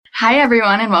Hi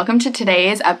everyone and welcome to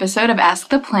today's episode of Ask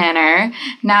the Planner.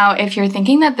 Now, if you're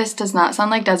thinking that this does not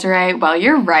sound like Desiree, well,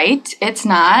 you're right, it's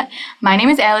not. My name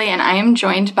is Allie and I am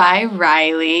joined by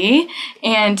Riley,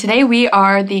 and today we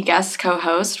are the guest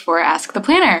co-host for Ask the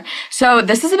Planner. So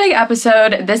this is a big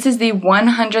episode. This is the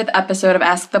 100th episode of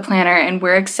Ask the Planner, and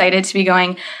we're excited to be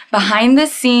going behind the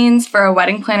scenes for a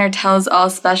Wedding Planner Tells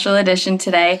All special edition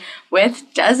today with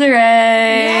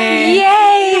Desiree.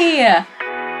 Yay!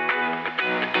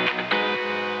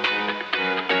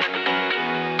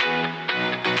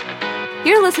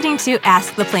 You're listening to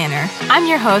Ask the Planner. I'm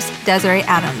your host, Desiree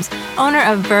Adams, owner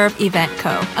of Verve Event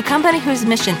Co., a company whose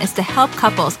mission is to help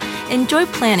couples enjoy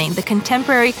planning the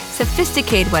contemporary,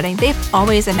 sophisticated wedding they've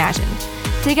always imagined.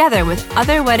 Together with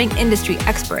other wedding industry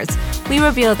experts, we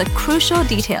reveal the crucial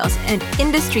details and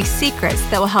industry secrets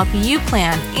that will help you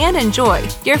plan and enjoy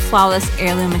your flawless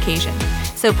heirloom occasion.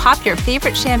 So pop your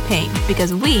favorite champagne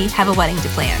because we have a wedding to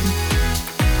plan.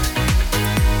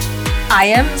 I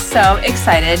am so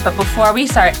excited, but before we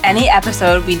start any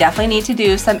episode, we definitely need to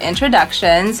do some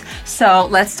introductions. So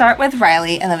let's start with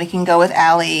Riley, and then we can go with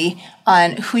Allie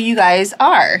on who you guys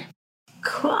are.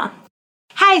 Cool.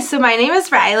 Hi, so my name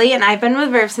is Riley, and I've been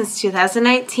with Verve since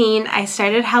 2019. I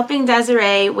started helping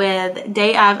Desiree with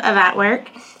day of event work,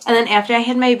 and then after I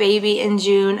had my baby in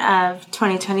June of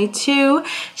 2022,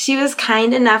 she was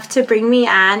kind enough to bring me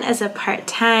on as a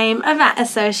part-time event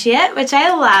associate, which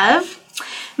I love.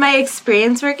 My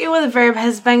experience working with Verve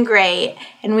has been great,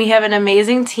 and we have an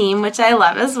amazing team, which I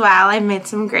love as well. I made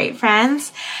some great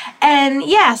friends. And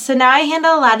yeah, so now I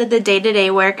handle a lot of the day-to-day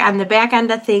work on the back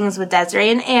end of things with Desiree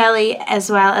and Allie,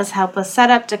 as well as help with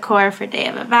setup decor for day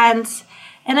of events.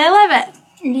 And I love it.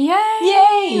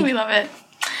 Yay! We love it.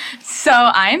 So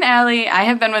I'm Allie. I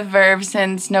have been with Verve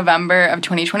since November of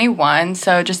 2021,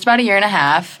 so just about a year and a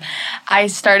half. I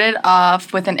started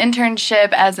off with an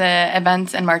internship as an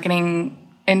events and marketing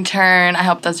intern. I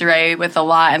helped Desiree with a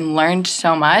lot and learned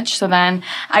so much. So then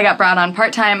I got brought on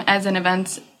part-time as an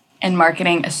events and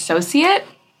marketing associate.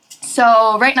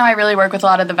 So right now I really work with a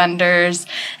lot of the vendors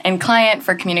and client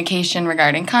for communication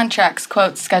regarding contracts,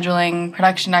 quotes, scheduling,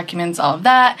 production documents, all of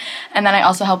that. And then I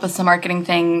also help with some marketing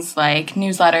things like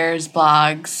newsletters,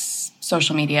 blogs,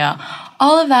 social media,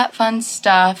 all of that fun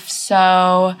stuff.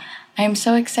 So I'm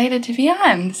so excited to be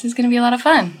on. This is going to be a lot of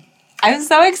fun. I'm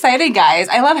so excited, guys.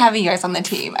 I love having you guys on the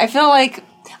team. I feel like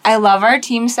I love our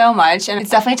team so much, and it's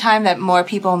definitely time that more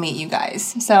people meet you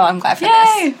guys. So I'm glad for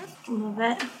this. Love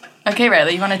it. Okay,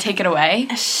 Riley, you want to take it away?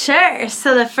 Sure.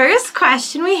 So the first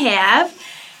question we have,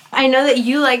 I know that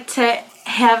you like to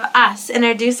have us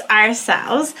introduce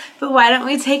ourselves, but why don't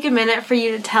we take a minute for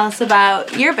you to tell us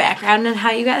about your background and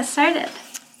how you got started?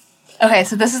 Okay,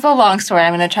 so this is a long story.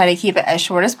 I'm going to try to keep it as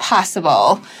short as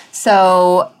possible.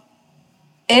 So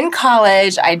in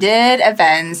college, I did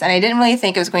events, and I didn't really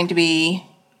think it was going to be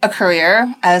a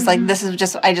career. I was like,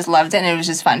 I just loved it, and it was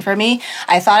just fun for me.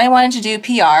 I thought I wanted to do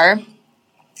PR.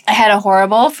 I had a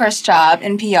horrible first job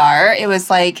in PR. It was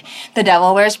like The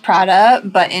Devil Wears Prada,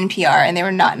 but in PR, and they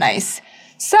were not nice.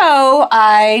 So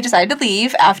I decided to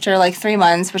leave after like 3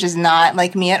 months, which is not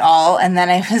like me at all. And then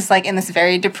I was like in this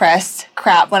very depressed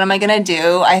crap. What am I going to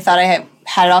do? I thought I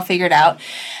had it all figured out.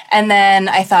 And then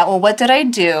I thought, well, what did I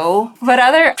do? What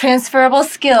other transferable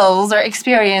skills or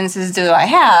experiences do I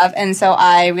have? And so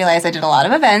I realized I did a lot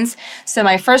of events. So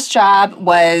my first job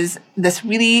was this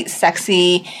really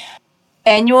sexy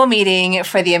annual meeting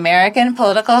for the American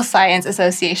Political Science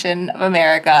Association of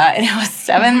America. And it was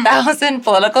 7,000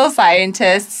 political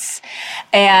scientists.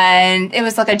 And it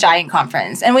was like a giant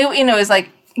conference. And it was like,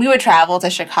 we would travel to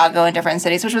Chicago and different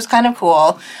cities, which was kind of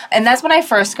cool. And that's when I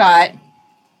first got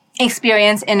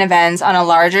experience in events on a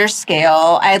larger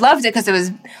scale. I loved it because it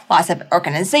was lots of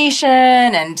organization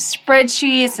and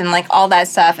spreadsheets and like all that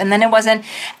stuff. And then it wasn't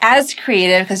as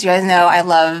creative because you guys know I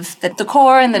love the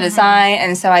decor and the design.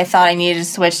 And so I thought I needed to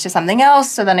switch to something else.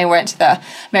 So then I went to the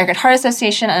American Heart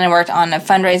Association and I worked on a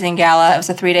fundraising gala. It was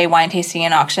a 3-day wine tasting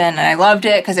and auction. And I loved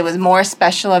it because it was more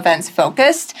special events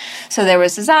focused. So there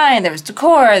was design, there was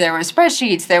decor, there were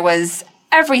spreadsheets, there was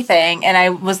everything. And I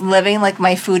was living like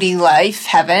my foodie life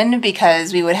heaven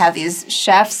because we would have these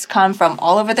chefs come from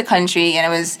all over the country and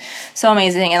it was so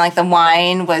amazing. And like the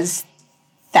wine was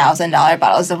 $1,000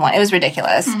 bottles of wine. It was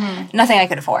ridiculous. Nothing I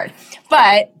could afford.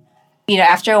 But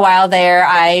after a while there,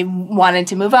 I wanted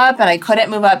to move up, and I couldn't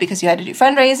move up because you had to do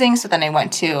fundraising. So then I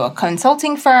went to a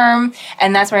consulting firm,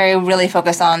 and that's where I really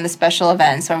focused on the special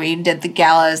events, where we did the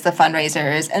galas, the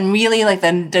fundraisers, and really like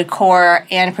the decor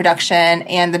and production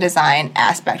and the design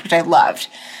aspect, which I loved.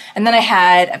 And then I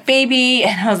had a baby,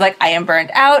 and I was like, I am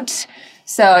burned out.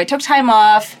 So I took time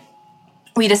off.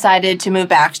 we decided to move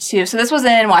back to, so this was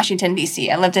in Washington, D.C.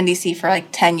 I lived in D.C. for like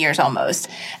 10 years almost.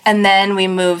 And then we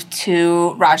moved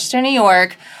to Rochester, New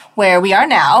York, where we are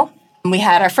now. We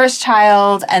had our first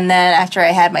child, and then after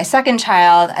I had my second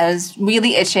child, I was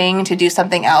really itching to do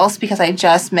something else because I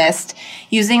just missed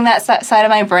using that side of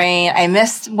my brain. I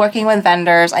missed working with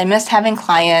vendors. I missed having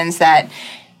clients that,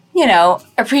 you know,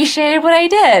 appreciated what I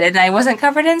did, and I wasn't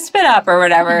covered in spit up or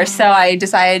whatever. So I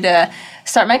decided to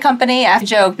start my company. I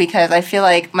joke because I feel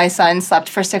like my son slept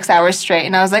for 6 hours straight,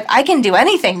 and I was like, I can do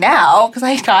anything now because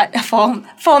I got a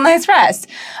full night's rest.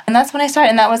 And that's when I started,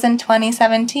 and that was in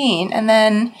 2017. And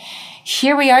then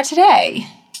here we are today.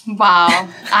 Wow.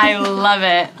 I love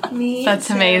it. That's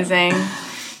too. Amazing.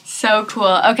 So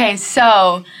cool. Okay,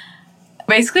 so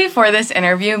basically for this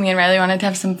interview, me and Riley wanted to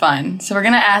have some fun. So we're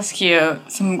going to ask you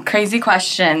some crazy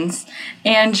questions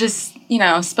and just, you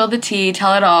know, spill the tea,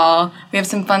 tell it all. We have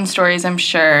some fun stories, I'm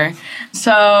sure.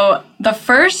 So the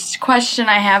first question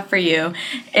I have for you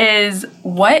is,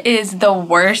 what is the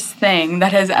worst thing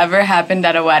that has ever happened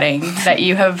at a wedding that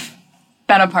you have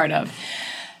been a part of?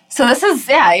 So this is,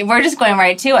 we're just going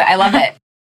right to it. I love it.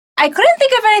 I couldn't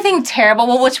think of anything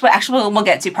terrible, which we'll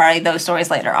get to probably those stories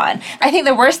later on. I think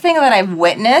the worst thing that I've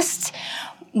witnessed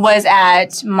was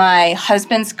at my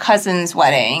husband's cousin's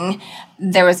wedding.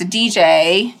 There was a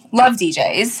DJ, love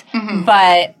DJs,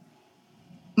 but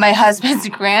my husband's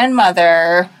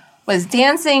grandmother was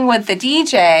dancing with the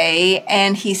DJ,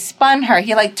 and he spun her.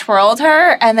 He, like, twirled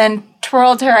her, and then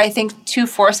twirled her, I think, too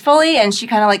forcefully, and she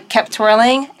kind of, like, kept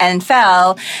twirling and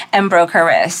fell and broke her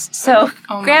wrist. So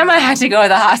Grandma had to go to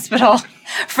the hospital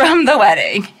from the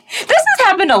wedding. This has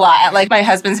happened a lot at, like, my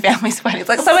husband's family's weddings.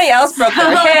 Like, somebody else broke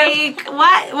their hip.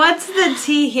 Like, what's the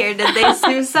tea here? Did they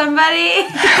sue somebody?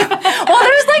 Well,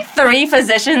 there's, like, 3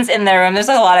 physicians in the room. There's,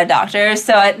 like, a lot of doctors.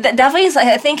 So definitely,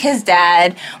 I think his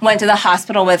dad went to the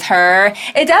hospital with her.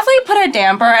 It definitely put a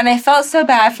damper, and I felt so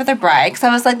bad for the bride because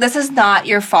I was like, this is not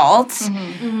your fault.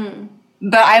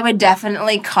 But I would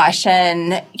definitely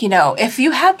caution, you know, if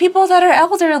you have people that are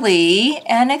elderly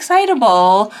and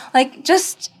excitable, like,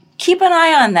 just keep an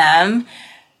eye on them.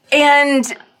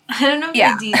 And I don't know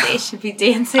if the DJ should be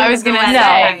dancing. I was going to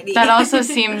say, that also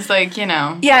seems like, you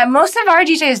know. Yeah, most of our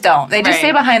DJs don't. They just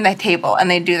stay behind the table and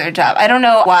they do their job. I don't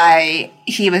know why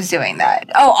he was doing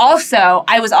that. Oh, also,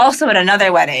 I was also at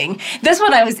another wedding. This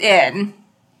one I was in.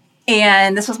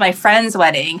 And this was my friend's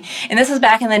wedding. And this was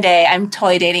back in the day. I'm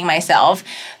totally dating myself.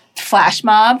 Flash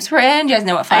mobs were in. Do you guys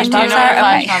know what flash mobs are?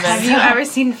 Have you ever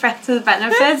seen Friends with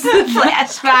Benefits? The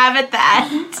flash mob at the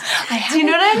end. Do you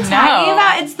know what I'm talking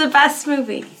about? It's the best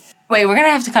movie. Wait, we're going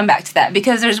to have to come back to that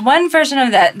because there's one version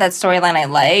of that storyline I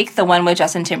like, the one with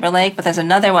Justin Timberlake, but there's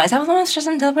another one. Is that the one with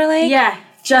Justin Timberlake? Yeah,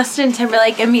 Justin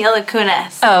Timberlake and Mila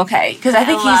Kunis. Oh, okay, because I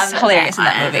think he's hilarious in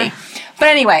that movie. But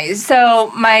anyways,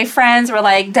 so my friends were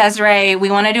like, Desiree,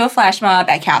 we want to do a flash mob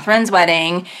at Catherine's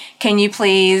wedding. Can you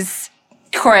please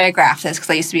choreograph this? Because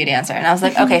I used to be a dancer. And I was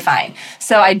like, okay, fine.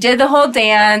 So I did the whole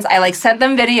dance. I, like, sent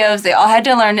them videos. They all had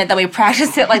to learn it. Then we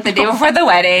practiced it, like, the day before the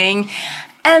wedding.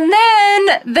 And then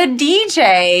the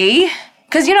DJ,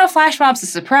 because, you know, flash mob's a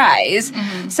surprise.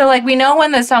 So, like, we know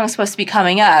when the song's supposed to be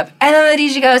coming up. And then the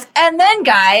DJ goes, and then,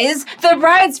 guys, the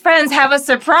bride's friends have a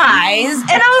surprise. And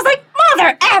I was like,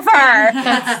 mother effer!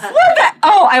 What the?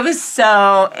 Oh, I was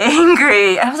so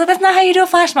angry. I was like, that's not how you do a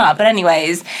flash mob. But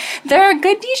anyways, there are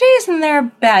good DJs and there are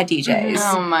bad DJs.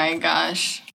 Oh, my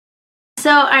gosh. So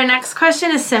our next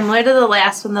question is similar to the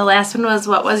last one. The last one was,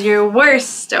 what was your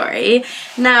worst story?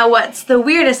 Now, what's the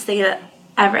weirdest thing that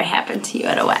ever happened to you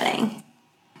at a wedding?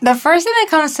 The first thing that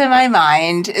comes to my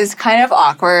mind is kind of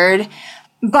awkward,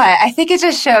 but I think it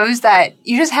just shows that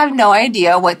you just have no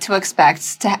idea what to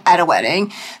expect at a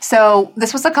wedding. So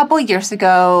this was a couple of years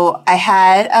ago. I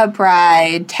had a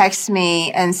bride text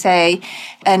me and say,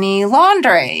 any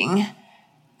laundering?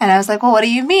 And I was like, well, what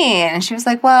do you mean? And she was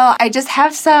like, well, I just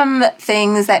have some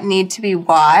things that need to be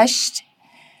washed.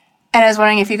 And I was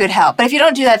wondering if you could help. But if you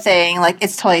don't do that thing, like,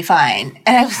 it's totally fine.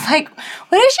 And I was like,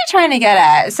 what is she trying to get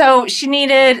at? So she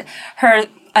needed her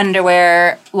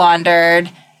underwear laundered.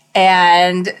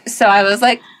 And so I was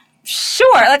like,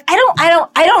 sure. Like,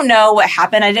 I don't know what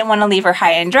happened. I didn't want to leave her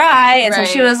high and dry. And so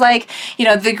she was like, you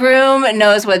know, the groom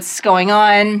knows what's going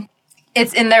on.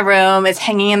 It's in their room. It's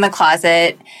hanging in the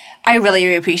closet. I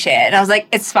really appreciate it. And I was like,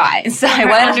 it's fine. So I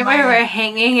went. Underwear were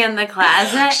hanging in the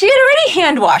closet? She had already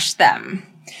hand washed them.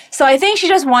 So I think she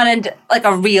just wanted, like,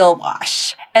 a real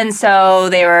wash. And so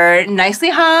they were nicely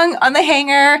hung on the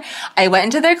hanger. I went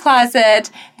into their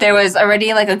closet. There was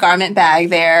already, like, a garment bag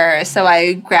there. So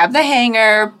I grabbed the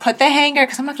hanger, put the hanger,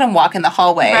 because I'm not going to walk in the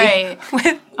hallway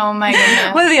with Oh my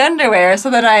goodness. With the underwear. So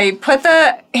then I put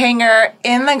the hanger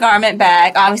in the garment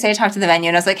bag. Obviously, I talked to the venue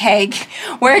and I was like, hey,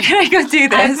 where can I go do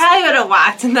this? I probably would have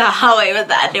walked in the hallway with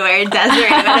the underwear and Desiree would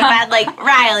have been like,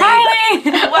 Riley,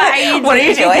 what are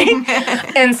you doing?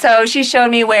 And so she showed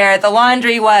me where the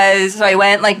laundry was. So I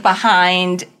went like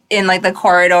behind in like the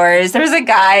corridors. There was a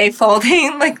guy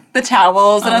folding like the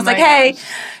towels. And I was like, hey,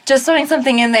 just throwing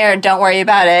something in there. Don't worry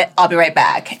about it. I'll be right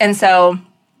back. And so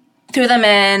threw them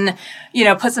in,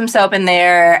 put some soap in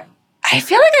there. I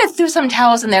feel like I threw some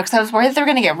towels in there because I was worried they were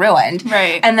going to get ruined.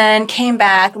 Right. And then came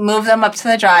back, moved them up to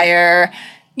the dryer,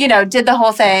 did the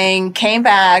whole thing, came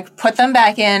back, put them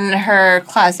back in her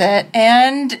closet,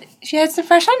 and she had some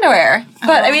fresh underwear.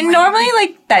 But, normally,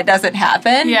 like, that doesn't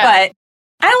happen. Yeah. But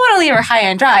I don't want to leave her high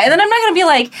and dry. And then I'm not going to be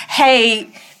like,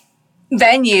 hey,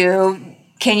 venue,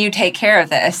 can you take care of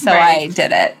this? So I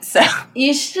did it. So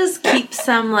you should just keep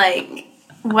some, like,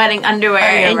 wedding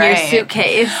underwear in your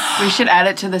suitcase. We should add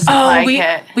it to the supply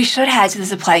kit. We should add to the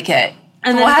supply kit.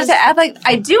 And we'll have to add, like,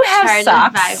 I do have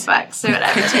socks. $5 or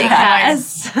whatever they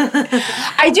cost.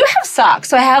 I do have socks.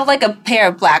 So I have, like, a pair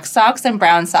of black socks and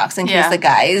brown socks in case the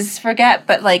guys forget.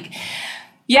 But, like,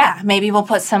 yeah, maybe we'll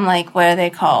put some, like, what are they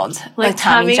called? Like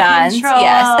Tommy John's. Control.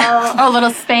 Yes.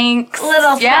 Little Spanx.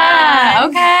 Little Yeah,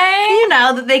 okay.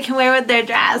 that they can wear with their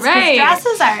dress. Right.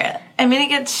 Dresses are, it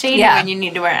gets shady when you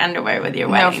need to wear underwear with your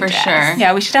wedding for dress. sure.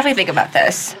 Yeah, we should definitely think about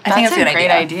this. I think it's a great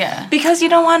idea. Because you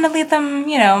don't want to leave them,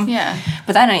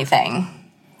 without anything.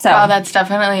 So Wow, that's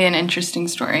definitely an interesting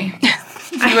story.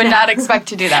 You would not expect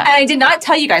to do that. And I did not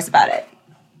tell you guys about it.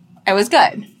 It was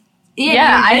good.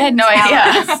 Yeah, I had no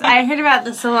idea. I heard about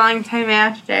this a long time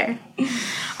after.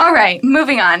 All right,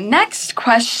 moving on. Next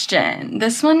question.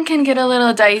 This one can get a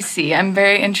little dicey. I'm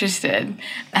very interested.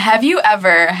 Have you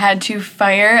ever had to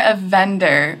fire a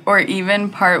vendor or even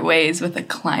part ways with a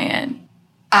client?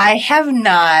 I have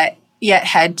not yet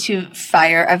had to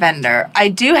fire a vendor. I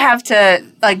do have to,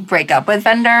 like, break up with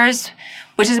vendors,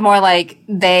 which is more like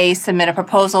they submit a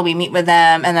proposal, we meet with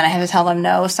them, and then I have to tell them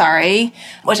no, sorry,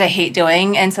 which I hate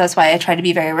doing. And so that's why I try to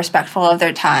be very respectful of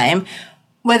their time.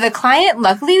 With a client,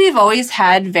 luckily, we've always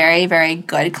had very, very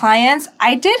good clients.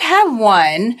 I did have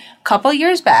one a couple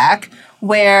years back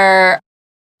where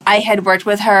I had worked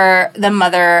with her, the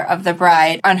mother of the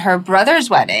bride, on her brother's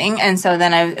wedding. And so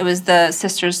then it was the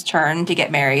sister's turn to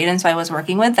get married. And so I was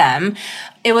working with them.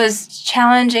 It was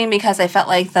challenging because I felt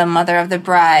like the mother of the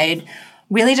bride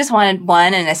really just wanted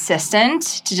an assistant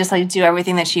to just like do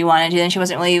everything that she wanted to do. And she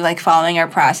wasn't really like following our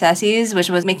processes, which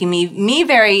was making me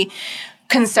very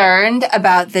concerned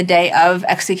about the day of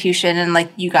execution and like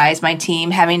you guys, my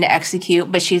team, having to execute,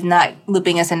 but she's not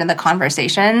looping us into the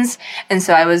conversations. And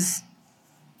so it was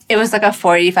like a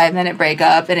 45-minute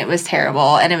breakup and it was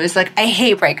terrible. And it was like, I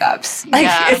hate breakups. Like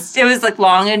it was like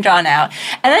long and drawn out.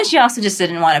 And then she also just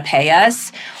didn't want to pay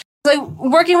us. Like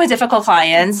working with difficult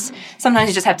clients, sometimes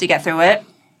you just have to get through it.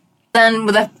 Then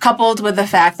coupled with the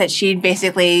fact that she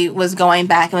basically was going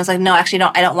back and was like, no, actually,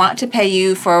 no, I don't want to pay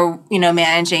you for,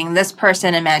 managing this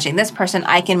person and managing this person.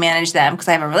 I can manage them because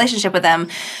I have a relationship with them.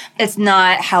 It's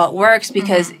not how it works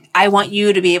because I want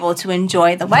you to be able to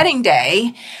enjoy the wedding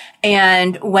day.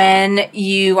 And when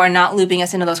you are not looping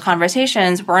us into those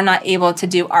conversations, we're not able to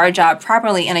do our job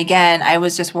properly. And again, I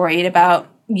was just worried about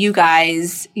you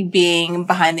guys being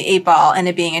behind the 8 ball and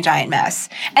it being a giant mess.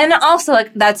 And also,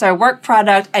 like, that's our work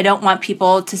product. I don't want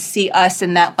people to see us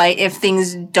in that light if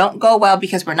things don't go well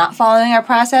because we're not following our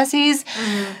processes.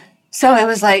 So it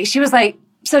was like, she was like,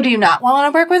 so do you not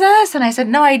want to work with us? And I said,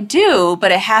 no, I do,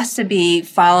 but it has to be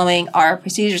following our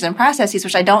procedures and processes,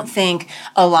 which I don't think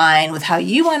align with how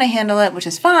you want to handle it, which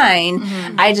is fine.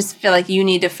 I just feel like you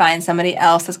need to find somebody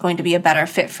else that's going to be a better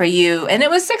fit for you. And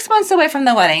it was 6 months away from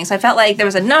the wedding. So I felt like there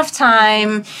was enough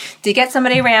time to get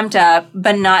somebody ramped up,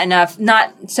 but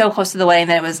not so close to the wedding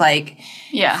that it was like,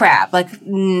 crap, like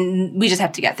we just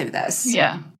have to get through this.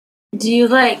 Yeah. Do you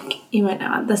you might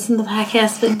not listen to the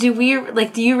podcast, but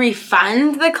do you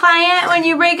refund the client when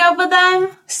you break up with them?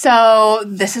 So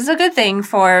this is a good thing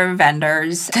for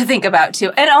vendors to think about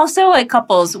too. And also like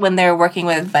couples when they're working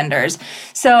with vendors.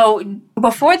 So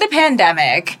before the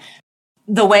pandemic,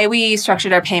 the way we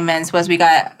structured our payments was we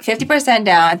got 50%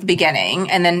 down at the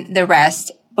beginning and then the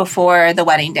rest before the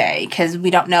wedding day because we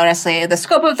don't know necessarily the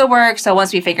scope of the work. So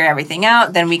once we figure everything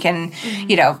out, then we can,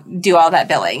 do all that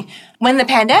billing. When the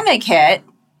pandemic hit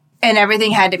and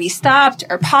everything had to be stopped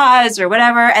or paused or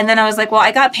whatever, and then I was like, well,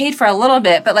 I got paid for a little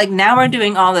bit, but like now we're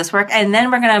doing all this work and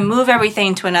then we're going to move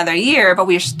everything to another year, but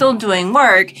we're still doing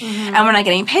work and we're not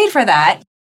getting paid for that.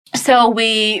 So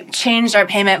we changed our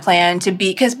payment plan to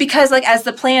be, because like as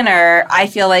the planner, I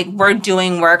feel like we're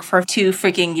doing work for 2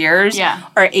 freaking years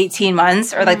or 18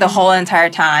 months or like the whole entire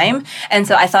time. And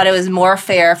so I thought it was more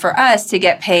fair for us to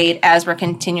get paid as we're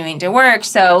continuing to work.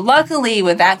 So luckily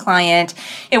with that client,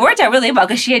 it worked out really well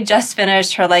because she had just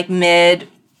finished her like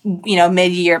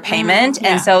mid-year payment.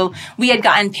 And so we had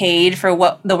gotten paid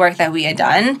for the work that we had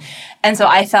done. And so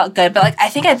I felt good. But like, I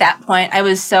think at that point, I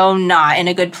was so not in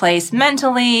a good place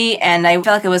mentally. And I felt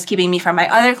like it was keeping me from my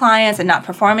other clients and not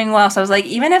performing well. So I was like,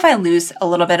 even if I lose a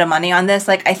little bit of money on this,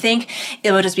 like, I think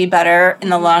it would just be better in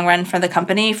the long run for the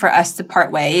company for us to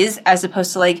part ways as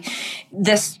opposed to like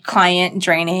this client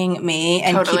draining me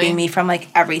and keeping me from like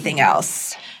everything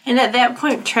else. And at that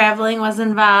point, traveling was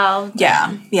involved.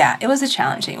 Yeah. It was a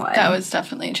challenging one. That was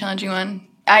definitely a challenging one.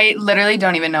 I literally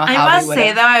don't even know how we would have. I must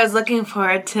say, though, I was looking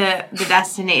forward to the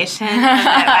destination of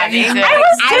that wedding. I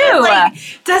was too. I was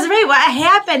like, Desiree, what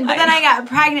happened? But then I got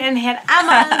pregnant and had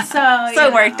Emma, so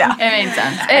it worked out. It made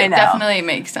sense. It definitely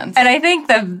makes sense. And I think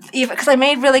because I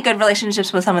made really good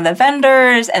relationships with some of the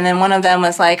vendors, and then one of them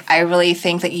was like, I really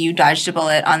think that you dodged a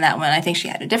bullet on that one. I think she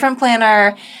had a different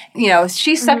planner. You know,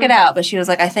 she stuck it out, but she was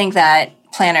like, I think that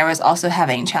planner was also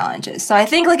having challenges. So I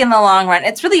think like in the long run,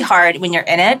 it's really hard when you're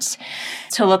in it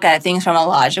to look at things from a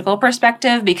logical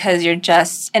perspective because you're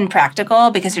just impractical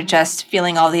because you're just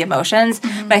feeling all the emotions.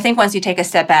 But I think once you take a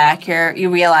step back, you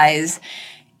realize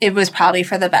it was probably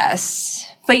for the best.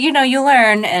 But, you know, you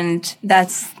learn, and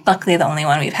that's luckily the only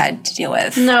one we've had to deal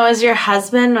with. No, was your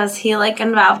husband, was he, like,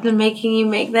 involved in making you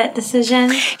make that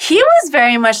decision? He was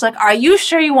very much like, are you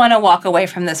sure you want to walk away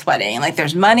from this wedding? Like,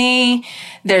 there's money,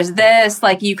 there's this,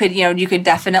 like, you could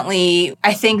definitely,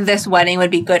 I think this wedding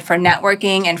would be good for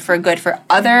networking and good for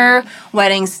other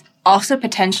weddings also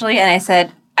potentially. And I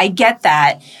said, I get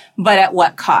that, but at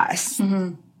what cost?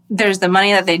 Mm-hmm. There's the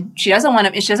money that she doesn't want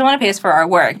to pay us for our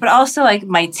work, but also like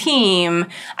my team,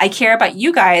 I care about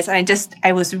you guys. And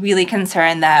I was really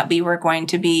concerned that we were going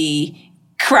to be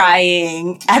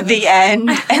crying at the end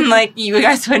and like you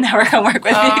guys would never come work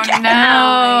with me again. No. Oh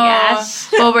my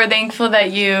gosh. Well, we're thankful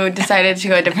that you decided to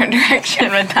go a different direction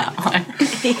with that one.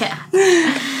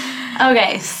 Yeah.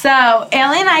 Okay, so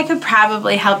Allie and I could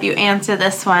probably help you answer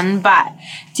this one, but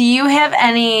do you have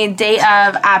any day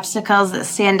of obstacles that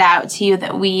stand out to you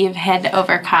that we've had to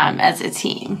overcome as a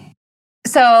team?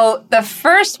 So the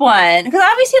first one, because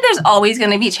obviously there's always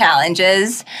going to be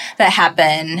challenges that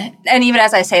happen. And even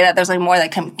as I say that, there's like more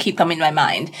that keep coming to my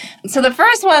mind. So the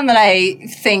first one that I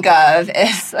think of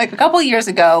is like a couple years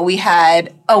ago, we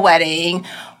had a wedding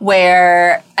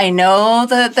where I know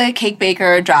the cake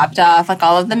baker dropped off like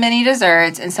all of the mini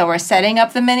desserts. And so we're setting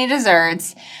up the mini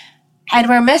desserts and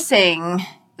we're missing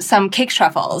some cake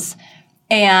truffles.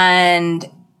 And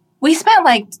we spent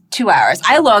like 2 hours.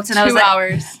 I looked and I was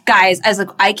like, guys, I was like,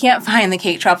 I can't find the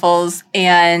cake truffles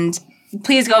and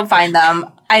please go find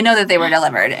them. I know that they were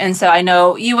delivered. And so I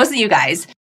know it wasn't you guys.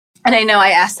 And I know I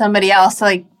asked somebody else to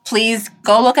like, please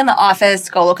go look in the office,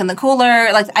 go look in the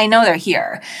cooler. Like, I know they're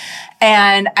here.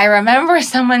 And I remember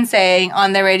someone saying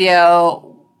on the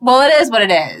radio, well, it is what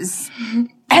it is. And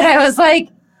I was like,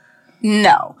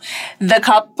 no, the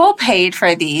couple paid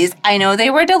for these. I know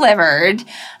they were delivered.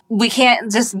 We can't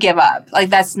just give up. Like,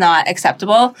 that's not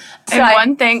acceptable. So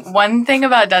and one thing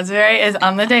about Desiree is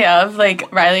on the day of, like,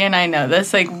 Riley and I know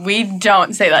this, like, we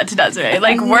don't say that to Desiree.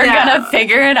 Like, we're gonna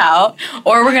figure it out,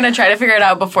 or we're gonna try to figure it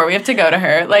out before we have to go to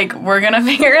her. Like, we're gonna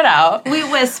figure it out. We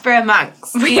whisper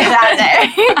amongst each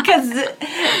other. Because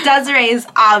Desiree's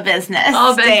all business.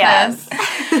 All business.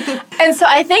 And so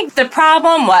I think the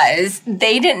problem was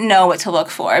they didn't know what to look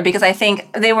for because I think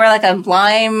they were like a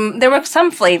lime, there was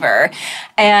some flavor.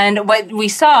 And what we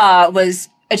saw was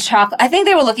a chocolate. I think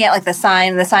they were looking at like the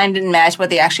sign. The sign didn't match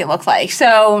what they actually looked like.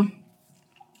 So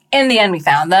in the end, we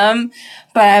found them.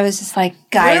 But I was just like,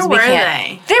 guys, we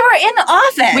can't. They were in the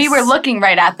office. We were looking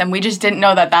right at them. We just didn't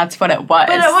know that that's what it was.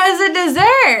 But it was a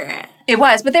dessert. It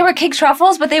was, but they were cake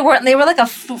truffles, but they weren't. They were like a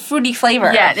fruity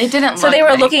flavor. Yeah, it didn't. So they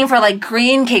were looking for like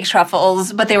green cake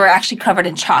truffles, but they were actually covered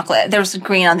in chocolate. There was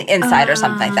green on the inside or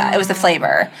something like that. It was the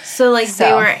flavor. So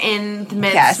they were in the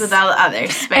midst with all the other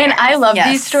spares. And I love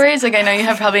these stories. Like I know you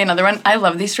have probably another one. I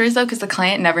love these stories though because the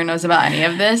client never knows about any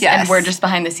of this, and we're just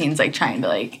behind the scenes like trying to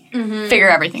like figure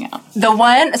everything out.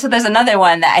 So there's another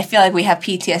one that I feel like we have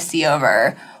PTSD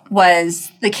over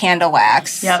was the candle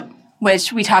wax. Yep.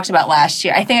 Which we talked about last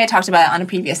year. I think I talked about it on a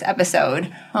previous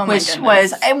episode. Oh my which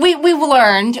was we've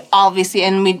learned obviously,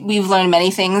 and we've learned many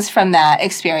things from that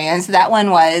experience. That one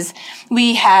was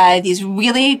we had these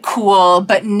really cool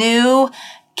but new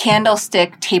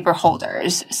candlestick taper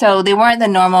holders. So they weren't the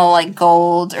normal like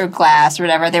gold or glass or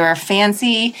whatever. They were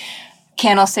fancy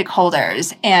candlestick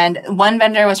holders. And one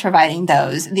vendor was providing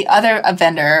those. The other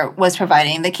vendor was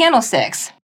providing the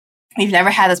candlesticks. We've never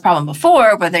had this problem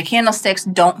before where the candlesticks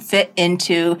don't fit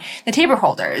into the taper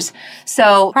holders.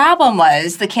 So problem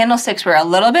was the candlesticks were a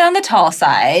little bit on the tall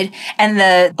side and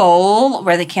the bowl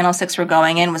where the candlesticks were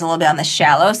going in was a little bit on the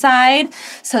shallow side.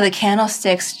 So the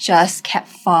candlesticks just kept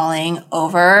falling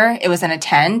over. It was in a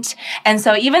tent. And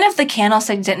so even if the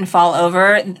candlestick didn't fall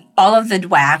over, all of the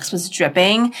wax was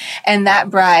dripping and that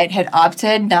bride had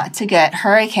opted not to get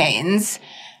hurricanes.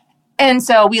 And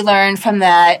so we learned from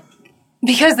that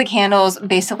because the candles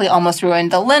basically almost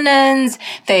ruined the linens,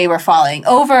 they were falling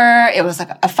over. It was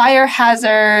like a fire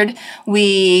hazard.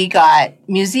 We got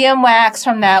museum wax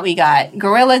from that. We got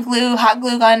Gorilla Glue, hot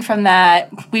glue gun from that.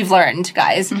 We've learned,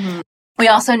 guys. Mm-hmm. We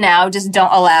also now just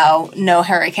don't allow no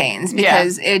hurricanes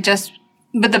because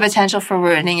but the potential for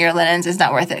ruining your linens is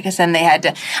not worth it because then they had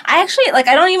to. I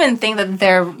don't even think that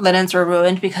their linens were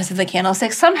ruined because of the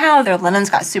candlesticks. Somehow their linens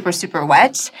got super, super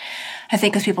wet. I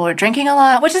think because people were drinking a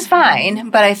lot, which is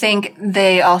fine. But I think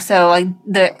they also,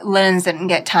 the linens didn't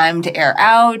get time to air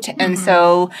out. And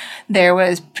so there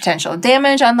was potential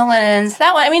damage on the linens.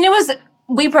 That one,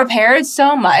 we prepared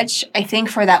so much, I think,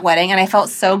 for that wedding. And I felt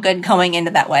so good going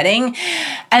into that wedding.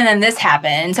 And then this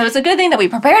happened. So it's a good thing that we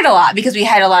prepared a lot because we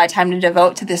had a lot of time to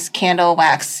devote to this candle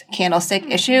wax candlestick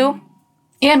issue.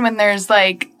 And when there's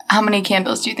how many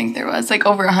candles do you think there was?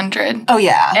 Over 100. Oh,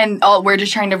 yeah. And we're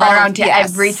just trying to run around to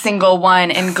every single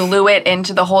one and glue it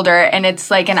into the holder. And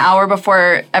it's an hour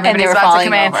before everybody's about to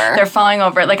come in. They're falling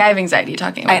over. I have anxiety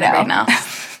talking about it right now.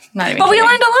 Not even But kidding. We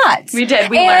learned a lot. We did.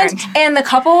 We learned. And the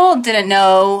couple didn't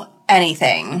know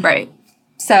anything. Right.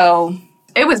 So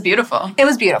it was beautiful. It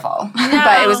was beautiful. No.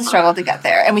 But it was a struggle to get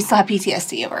there. And we still have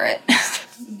PTSD over it.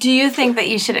 Do you think that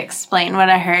you should explain what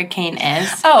a hurricane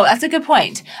is? Oh, that's a good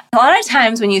point. A lot of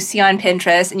times when you see on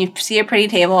Pinterest and you see a pretty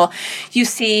table, you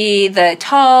see the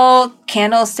tall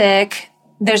candlestick,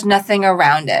 there's nothing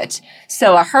around it.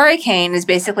 So a hurricane is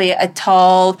basically a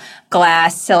tall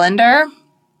glass cylinder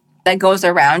that goes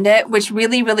around it, which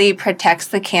really, really protects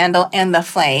the candle and the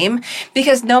flame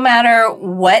because no matter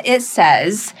what it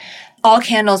says, all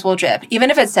candles will drip. Even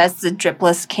if it says it's a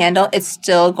dripless candle, it's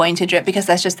still going to drip because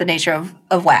that's just the nature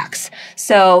of wax.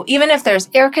 So even if there's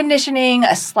air conditioning,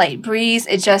 a slight breeze,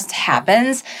 it just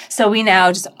happens. So we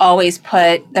now just always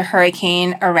put the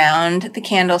hurricane around the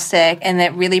candlestick and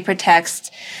it really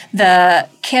protects the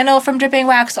candle from dripping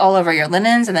wax all over your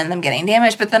linens and then them getting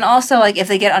damaged. But then also if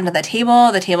they get onto the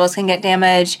tables can get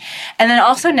damaged. And then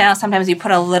also now sometimes you put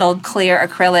a little clear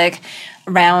acrylic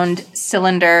round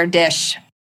cylinder dish.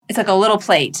 It's like a little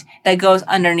plate that goes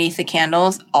underneath the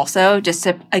candles also just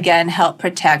to, again, help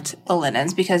protect the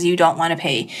linens because you don't want to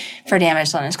pay for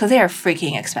damaged linens because they are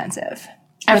freaking expensive.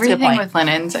 Everything with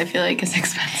linens, I feel is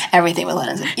expensive. Everything with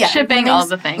linens. Yeah. Shipping, all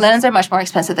the things. Linens are much more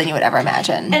expensive than you would ever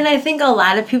imagine. And I think a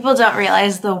lot of people don't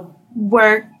realize the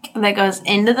work that goes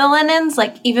into the linens.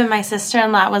 Even my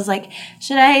sister-in-law was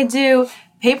should I do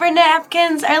paper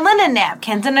napkins or linen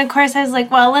napkins? And of course I was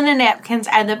linen napkins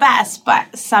are the best,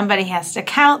 but somebody has to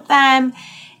count them.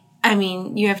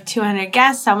 You have 200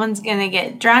 guests. Someone's going to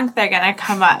get drunk. They're going to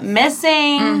come up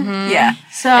missing. Mm-hmm. Yeah.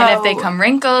 And if they come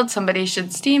wrinkled, somebody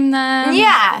should steam them.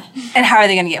 Yeah. And how are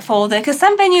they going to get folded? Because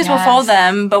some venues will fold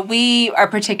them, but we are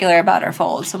particular about our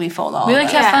folds, so we fold all of them. We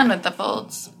to have fun with the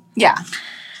folds. Yeah.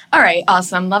 All right,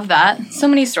 awesome. Love that. So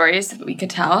many stories that we could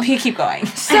tell. You keep going.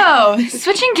 So,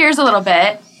 switching gears a little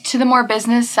bit to the more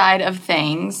business side of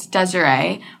things,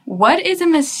 Desiree, what is a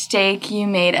mistake you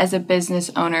made as a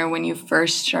business owner when you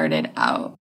first started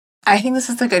out? I think this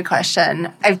is a good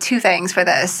question. I have two things for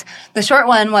this. The short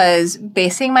one was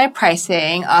basing my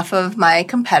pricing off of my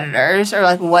competitors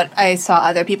or what I saw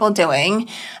other people doing.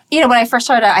 When I first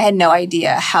started out, I had no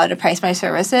idea how to price my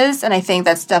services. And I think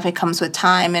that definitely comes with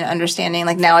time and understanding.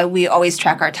 Now we always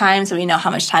track our time so we know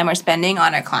how much time we're spending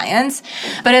on our clients.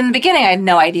 But in the beginning, I had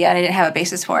no idea and I didn't have a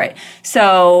basis for it.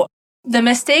 So the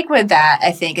mistake with that,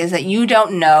 I think, is that you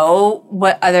don't know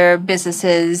what other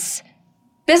business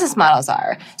models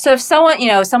are. So if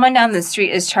someone down the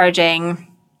street is charging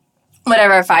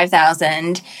whatever,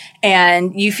 $5,000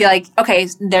 and you feel okay,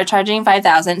 they're charging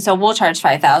 $5,000, so we'll charge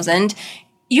 $5,000.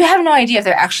 You have no idea if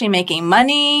they're actually making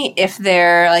money, if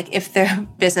if their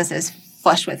business is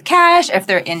flush with cash, if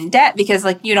they're in debt, because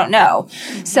you don't know.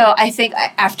 Mm-hmm. So I think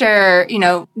after,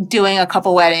 doing a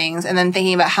couple weddings and then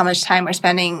thinking about how much time we're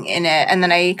spending in it, and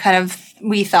then I kind of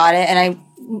rethought it and I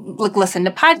listened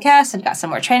to podcasts and got some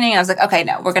more training. I was like, okay,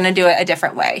 no, we're going to do it a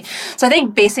different way. So I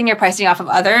think basing your pricing off of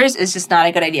others is just not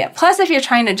a good idea. Plus, if you're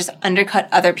trying to just undercut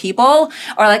other people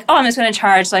or like, oh, I'm just going to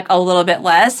charge like a little bit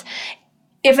less,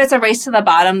 if it's a race to the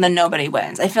bottom, then nobody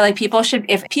wins. I feel like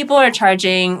if people are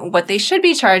charging what they should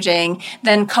be charging,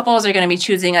 then couples are going to be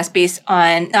choosing us based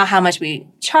on not how much we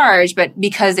charge, but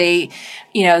because they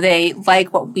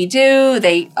like what we do.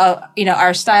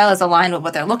 Our style is aligned with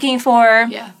what they're looking for.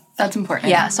 Yeah. That's important.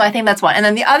 Yeah, so I think that's one. And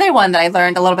then the other one that I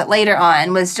learned a little bit later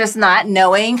on was just not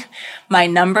knowing my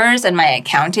numbers and my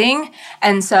accounting.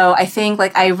 And so I think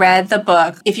I read the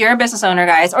book. If you're a business owner,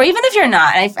 guys, or even if you're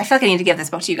not, and I feel like I need to give this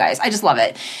book to you guys. I just love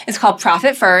it. It's called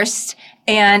Profit First.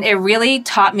 And it really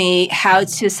taught me how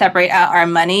to separate out our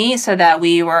money so that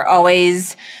we were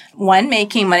always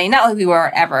making money, not like we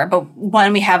were ever, but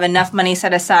we have enough money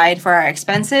set aside for our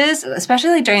expenses,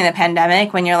 especially during the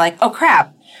pandemic when you're like, oh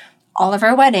crap, all of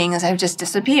our weddings have just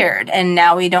disappeared and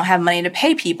now we don't have money to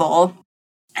pay people.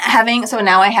 So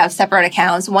now I have separate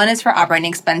accounts. One is for operating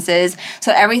expenses.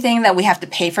 So everything that we have to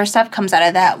pay for stuff comes out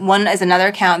of that. One is another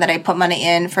account that I put money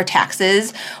in for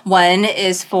taxes. One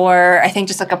is for, I think,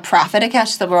 just a profit account,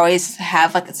 so that we always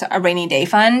have a rainy day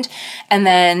fund. And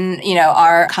then,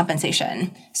 our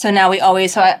compensation. So now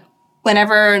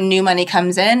whenever new money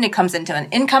comes in, it comes into an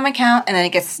income account and then it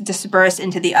gets dispersed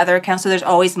into the other account. So there's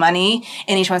always money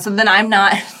in each one. So then I'm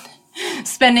not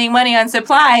spending money on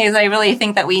supplies I really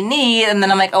think that we need. And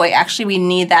then I'm like, oh wait, actually we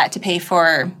need that to pay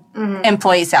for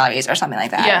employee salaries or something like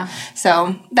that. Yeah.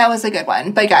 So that was a good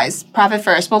one. But guys, Profit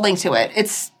First, we'll link to it.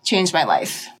 It's changed my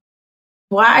life.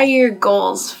 What are your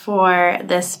goals for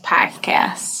this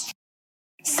podcast?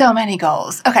 So many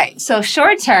goals. Okay, so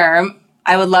short term,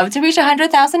 I would love to reach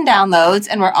 100,000 downloads,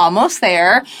 and we're almost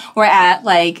there. We're at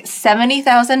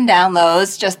 70,000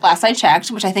 downloads just last I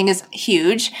checked, which I think is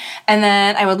huge. And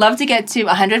then I would love to get to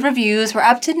 100 reviews. We're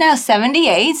up to now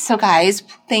 78. So guys,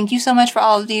 thank you so much for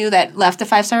all of you that left a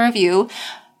 5-star review.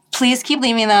 Please keep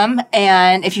leaving them.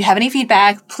 And if you have any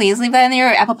feedback, please leave that in your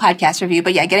Apple Podcast review.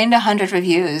 But yeah, getting to 100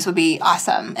 reviews would be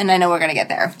awesome. And I know we're going to get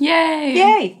there. Yay.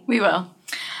 Yay. We will.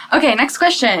 Okay, next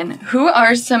question. Who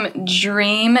are some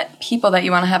dream people that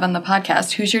you want to have on the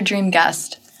podcast? Who's your dream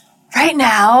guest? Right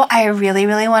now, I really,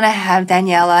 really want to have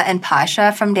Daniela and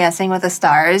Pasha from Dancing with the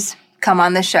Stars come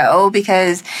on the show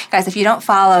because, guys, if you don't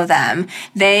follow them,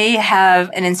 they have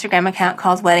an Instagram account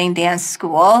called Wedding Dance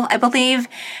School, I believe.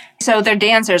 So they're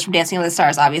dancers from Dancing with the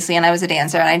Stars, obviously, and I was a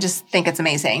dancer, and I just think it's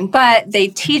amazing. But they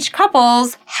teach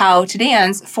couples how to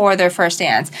dance for their first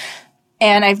dance.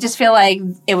 And I just feel like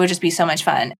it would just be so much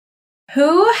fun.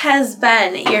 Who has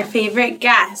been your favorite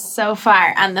guest so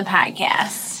far on the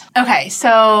podcast? Okay,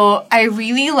 so I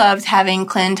really loved having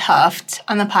Clint Huft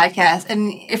on the podcast.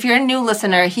 And if you're a new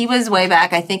listener, he was way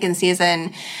back, I think, in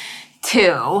season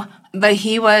 2. But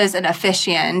he was an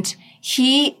officiant.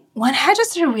 One had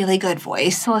just a really good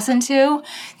voice to listen to.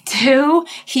 2,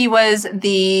 he was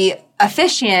the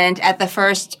officiant at the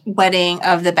first wedding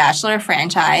of the Bachelor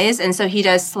franchise. And so he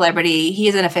is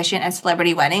an officiant at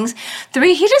celebrity weddings.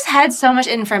 3, he just had so much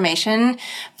information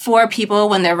for people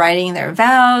when they're writing their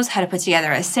vows, how to put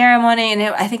together a ceremony. And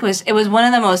I think it was one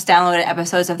of the most downloaded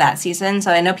episodes of that season.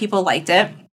 So I know people liked it.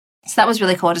 So that was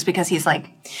really cool just because he's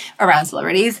around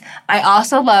celebrities. I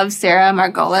also love Sarah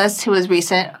Margolis, who was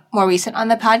more recent on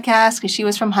the podcast because she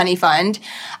was from Honey Fund.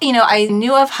 I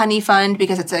knew of Honey Fund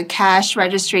because it's a cash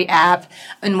registry app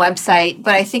and website,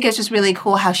 but I think it's just really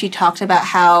cool how she talked about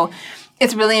how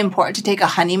it's really important to take a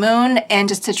honeymoon and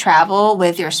just to travel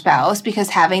with your spouse because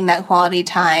having that quality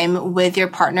time with your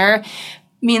partner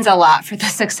means a lot for the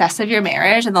success of your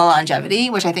marriage and the longevity,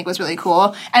 which I think was really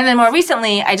cool. And then more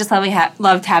recently, I just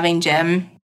loved having Jim,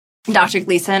 Dr.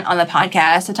 Gleason, on the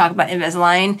podcast to talk about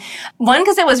Invisalign. 1,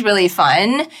 because it was really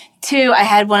fun. 2, I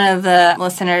had one of the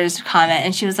listeners comment,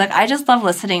 and she was like, I just love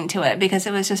listening to it because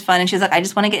it was just fun. And she was like, I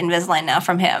just want to get Invisalign now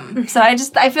from him. So I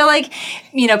feel like,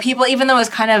 people, even though it's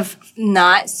kind of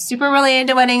not super related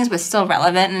to weddings, but still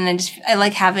relevant. And I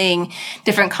like having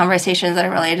different conversations that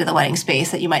are related to the wedding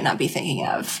space that you might not be thinking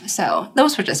of. So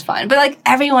those were just fun. But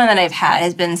everyone that I've had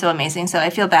has been so amazing. So I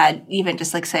feel bad even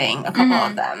just saying a couple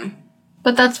of them.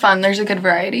 But that's fun. There's a good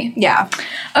variety. Yeah.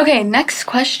 Okay, next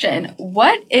question.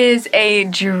 What is a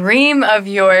dream of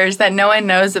yours that no one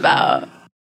knows about?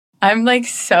 I'm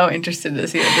so interested to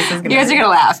see what this is going to be. You guys are going to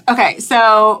laugh. Okay,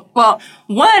 so,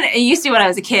 one, I used to when I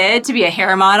was a kid to be a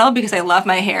hair model because I love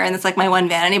my hair and it's my one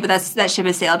vanity, but that ship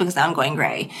has sailed because now I'm going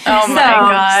gray. Oh my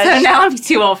gosh. So now I'm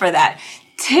too old for that.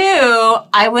 2,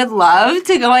 I would love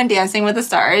to go on Dancing with the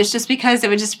Stars just because it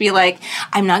would just be like,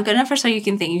 I'm not good enough for So You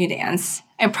Can Think You Can Dance.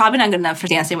 I'm probably not good enough for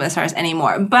Dancing with the Stars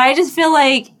anymore. But I just feel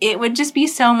like it would just be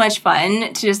so much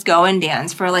fun to just go and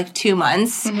dance for like 2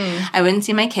 months. I wouldn't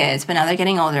see my kids, but now they're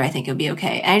getting older. I think it would be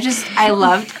okay. And I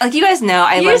loved, like you guys know,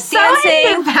 I love dancing. You're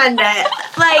so independent.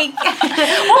 Like,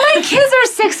 well, my kids are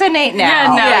 6 and 8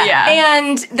 now.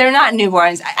 And they're not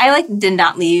newborns. I did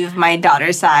not leave my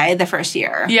daughter's side the first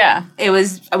year. Yeah.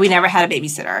 We never had a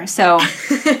babysitter. So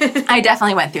I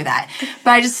definitely went through that.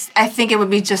 But I think it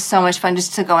would be just so much fun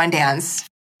just to go and dance.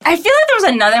 I feel like there was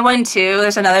another one too.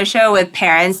 There's another show with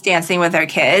parents dancing with their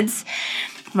kids.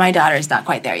 My daughter's not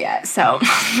quite there yet, so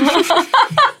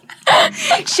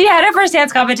she had her first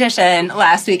dance competition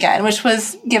last weekend, which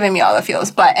was giving me all the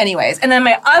feels. But anyways, and then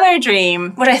my other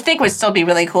dream, which I think would still be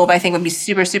really cool, but I think would be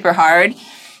super, super hard,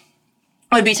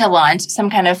 would be to launch some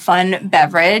kind of fun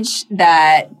beverage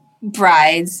that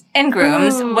brides and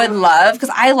grooms would love.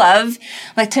 Because I love,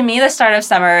 to me, the start of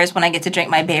summer is when I get to drink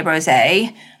my Babe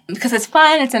Rosé. Because it's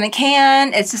fun, it's in a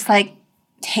can, it's just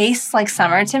tastes like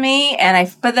summer to me.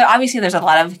 But obviously there's a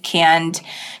lot of canned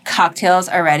cocktails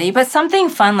already, but something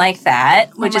fun like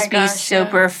that would just be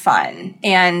super fun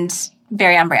and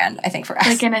very on brand, I think, for us.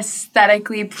 Like an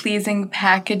aesthetically pleasing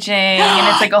packaging, and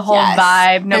it's like a whole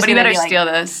vibe. Nobody better steal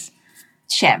this.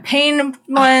 Champagne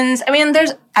ones. I mean,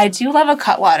 I do love a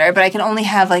Cutwater, but I can only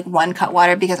have one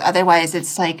Cutwater because otherwise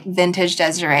it's vintage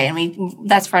Desiree, and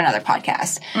that's for another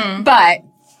podcast. But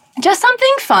just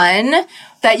something fun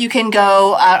that you can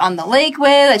go out on the lake with,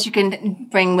 that you can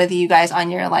bring with you guys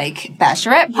on your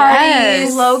bachelorette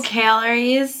parties. Low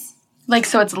calories.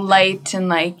 So it's light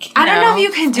and I don't know if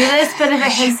you can do this, but if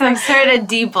it has some sort of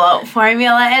de-bloat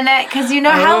formula in it, because you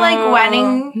know how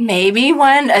wedding... Maybe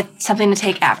something to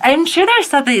take after. I'm sure there's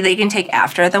something that you can take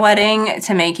after the wedding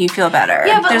to make you feel better.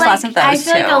 Yeah, but there's lots of those I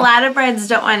feel too. like a lot of brides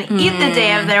don't want to eat the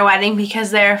day of their wedding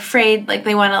because they're afraid,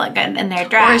 they want to look good in their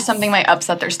dress. Or something might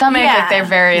upset their stomach. Yeah. They're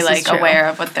very, aware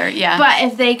of what they're... Yeah.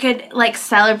 But if they could,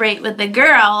 celebrate with the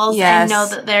girls and know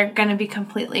that they're going to be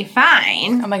completely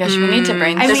fine. Oh my gosh, we need to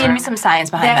brainstorm. There's going to be some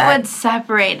science behind that. That would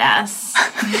separate us.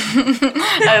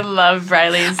 I love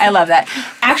Riley's. I love that.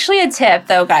 Actually, a tip,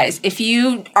 though, guys. If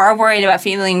you are worried about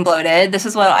feeling bloated, this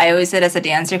is what I always did as a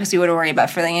dancer because we would worry about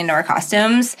feeling into our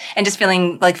costumes and just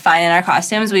feeling, fine in our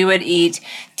costumes. We would eat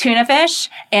tuna fish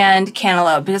and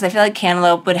cantaloupe because I feel like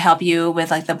cantaloupe would help you with,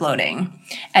 the bloating.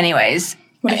 Anyways.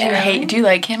 What did you hate? Do you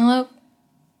like cantaloupe?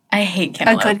 I hate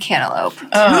cantaloupe. A good cantaloupe.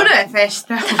 Tuna fish,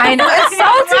 though. I know. It's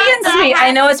salty and sweet.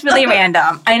 I know it's really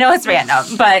random.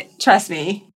 But trust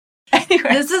me.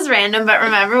 Anyway. This is random, but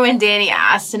remember when Danny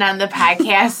Austin on the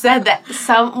podcast said that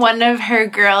one of her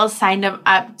girls signed him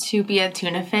up to be a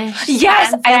tuna fish?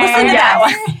 Yes, I listened to that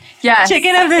one. Yes.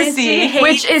 Chicken of the Sea.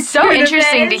 Which is so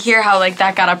interesting to hear how,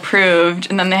 that got approved,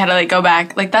 and then they had to, go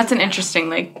back. That's an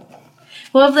interesting,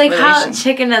 well, if they call it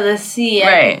Chicken of the Sea,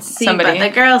 I could see, somebody. But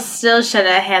the girls still should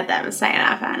have had them sign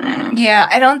off on it. Yeah,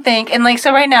 I don't think, and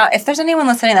so right now, if there's anyone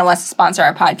listening that wants to sponsor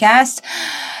our podcast,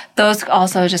 those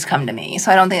also just come to me.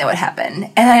 So I don't think that would happen.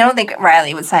 And I don't think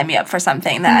Riley would sign me up for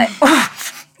something that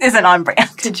isn't on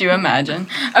brand. Could you imagine?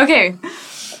 Okay.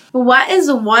 What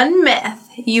is one myth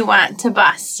you want to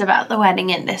bust about the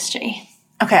wedding industry?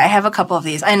 Okay, I have a couple of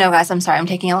these. I know, guys, I'm sorry. I'm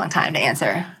taking a long time to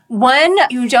answer. One,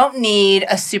 you don't need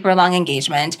a super long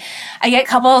engagement. I get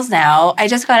couples now. I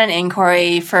just got an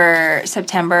inquiry for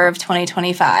September of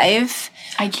 2025.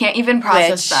 I can't even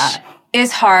process that.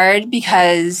 Is hard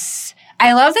because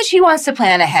I love that she wants to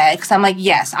plan ahead because I'm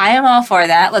yes, I am all for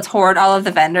that. Let's hoard all of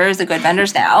the good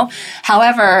vendors now.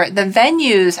 However, the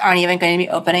venues aren't even going to be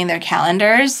opening their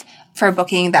calendars for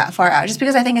booking that far out just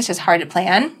because I think it's just hard to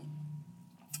plan.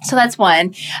 So that's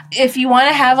one. If you want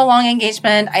to have a long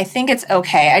engagement, I think it's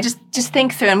okay. I just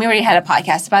think through, and we already had a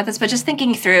podcast about this, but just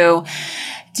thinking through,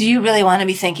 do you really want to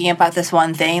be thinking about this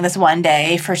one thing, this one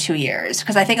day for 2 years?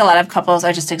 Because I think a lot of couples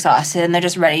are just exhausted and they're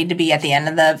just ready to be at the end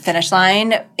of the finish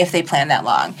line if they plan that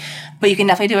long. But you can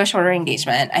definitely do a shorter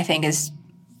engagement, I think is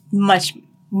much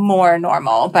more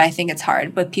normal, but I think it's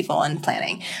hard with people and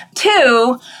planning.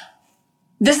 2,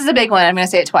 this is a big one. I'm going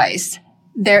to say it twice.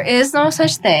 There is no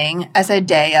such thing as a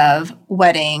day of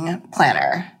wedding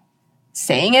planner.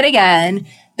 Saying it again,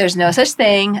 there's no such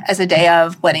thing as a day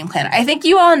of wedding planner. I think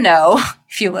you all know,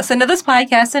 if you listen to this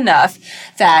podcast enough,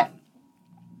 that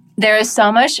there is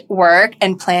so much work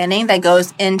and planning that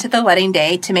goes into the wedding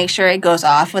day to make sure it goes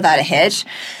off without a hitch.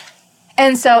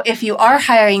 And so if you are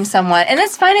hiring someone, and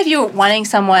it's fine if you're wanting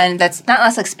someone that's not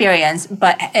less experienced,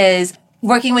 but is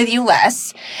working with you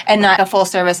less and not a full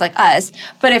service like us.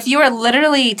 But if you are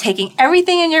literally taking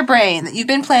everything in your brain that you've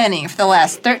been planning for the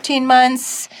last 13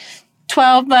 months,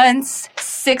 12 months,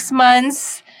 6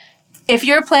 months, if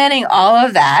you're planning all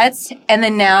of that and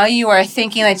then now you are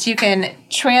thinking that you can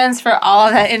transfer all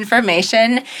of that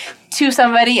information to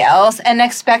somebody else and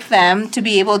expect them to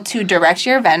be able to direct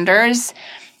your vendors,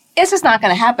 it's just not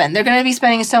going to happen. They're going to be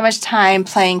spending so much time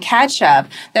playing catch up.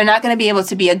 They're not going to be able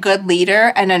to be a good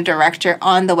leader and a director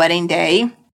on the wedding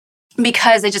day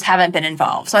because they just haven't been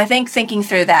involved. So I think thinking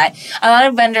through that, a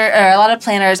lot of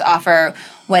planners offer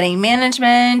wedding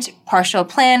management, partial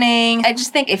planning. I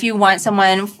just think if you want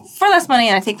someone for less money,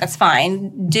 and I think that's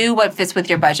fine, do what fits with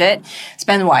your budget,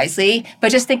 spend wisely,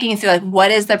 but just thinking through like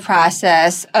what is the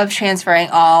process of transferring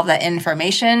all the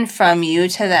information from you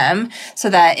to them so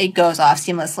that it goes off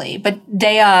seamlessly. But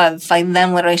day of, like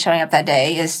them literally showing up that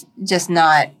day is just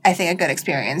not, I think, a good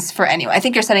experience for anyone. I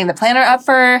think you're setting the planner up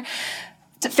for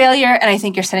failure, and I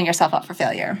think you're setting yourself up for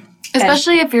failure.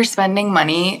 Especially if you're spending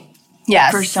money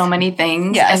for so many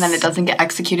things and then it doesn't get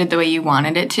executed the way you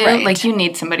wanted it to. Right. Like, you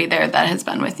need somebody there that has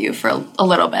been with you for a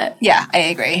little bit. Yeah, I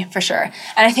agree, for sure. And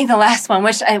I think the last one,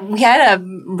 which we had a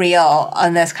reel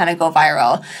on this kind of go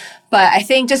viral, but I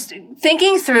think just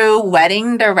thinking through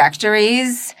wedding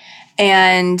directories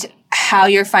and how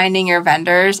you're finding your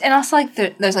vendors, and also like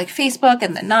there's like Facebook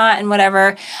and The Knot and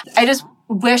whatever. I just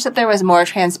wish that there was more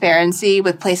transparency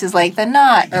with places like The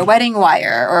Knot or Wedding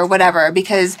Wire or whatever,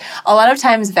 because a lot of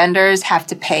times vendors have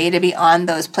to pay to be on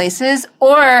those places.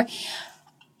 Or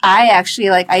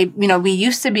we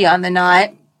used to be on The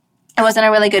Knot. It wasn't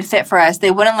a really good fit for us.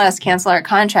 They wouldn't let us cancel our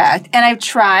contract. And I've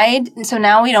tried, so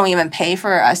now we don't even pay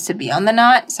for us to be on The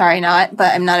Knot. Sorry, Knot,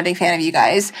 but I'm not a big fan of you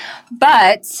guys.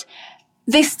 But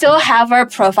they still have our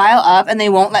profile up and they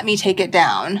won't let me take it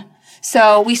down.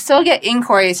 So we still get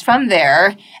inquiries from there,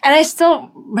 and I still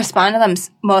respond to them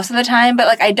most of the time, but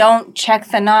like I don't check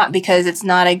The Knot because it's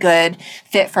not a good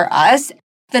fit for us.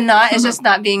 The Knot is just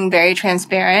not being very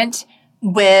transparent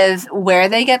with where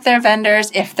they get their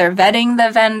vendors, if they're vetting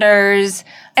the vendors,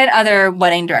 and other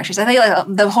wedding directors. I think like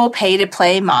the whole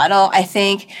pay-to-play model, I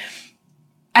think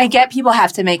I get people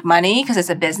have to make money because it's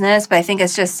a business, but I think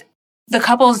it's just the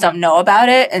couples don't know about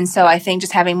it, and so I think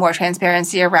just having more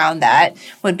transparency around that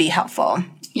would be helpful.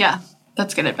 Yeah,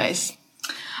 that's good advice.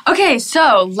 Okay,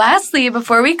 so lastly,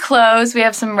 before we close, we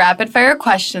have some rapid-fire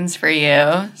questions for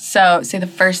you. So say the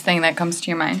first thing that comes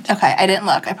to your mind. Okay, I didn't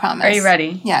look, I promise. Are you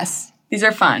ready? Yes. These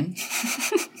are fun.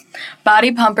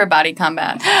 Body pump or body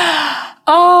combat?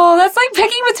 Oh, that's like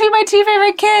picking between my two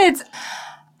favorite kids.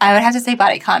 I would have to say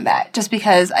body combat, just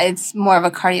because it's more of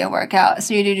a cardio workout.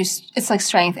 So it's like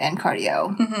strength and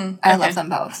cardio. Mm-hmm. I love them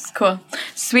both. Cool.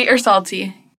 Sweet or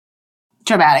salty?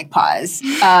 Dramatic pause.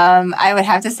 I would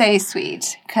have to say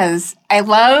sweet, because I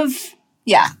love,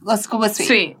 let's go with sweet.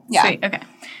 Sweet. Yeah. Sweet, okay.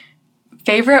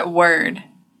 Favorite word?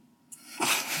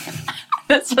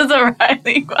 This was a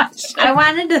Riley question. I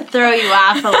wanted to throw you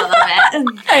off a little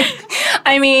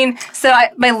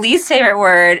bit. My least favorite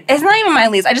word is not even my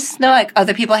least. I just know like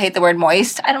other people hate the word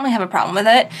moist. I don't really have a problem with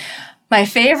it. My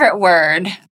favorite word,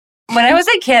 when I was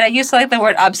a kid, I used to like the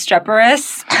word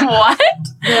obstreperous. What?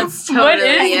 That's totally what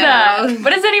is that?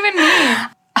 What does that even mean?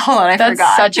 Hold on, I forgot.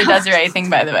 That's such a Desiree thing,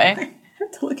 by the way.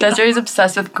 Desiree's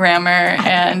obsessed with grammar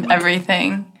and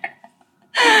everything.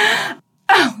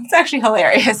 Oh, it's actually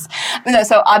hilarious. No,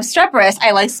 so obstreperous,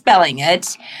 I like spelling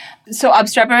it. So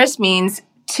obstreperous means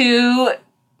too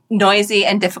noisy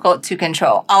and difficult to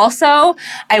control. Also,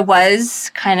 I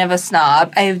was kind of a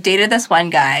snob. I dated this one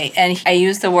guy, and I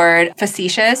used the word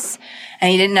facetious,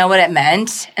 and he didn't know what it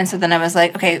meant. And so then I was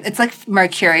like, okay, it's like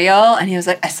mercurial. And he was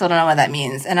like, I still don't know what that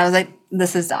means. And I was like,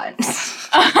 this is done.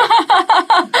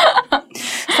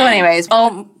 So anyways,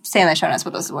 I'll say in the show notes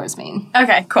what those words mean.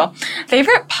 Okay, cool.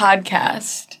 Favorite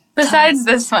podcast? Besides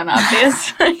this one,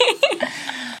 obviously.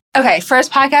 Okay,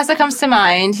 first podcast that comes to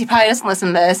mind, he probably doesn't listen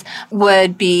to this,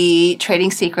 would be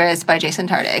Trading Secrets by Jason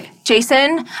Tartick.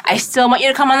 Jason, I still want you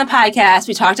to come on the podcast.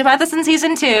 We talked about this in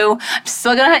season 2. I'm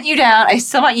still going to hunt you down. I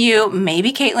still want you,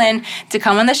 maybe Caitlin, to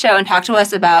come on the show and talk to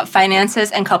us about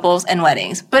finances and couples and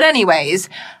weddings. But anyways,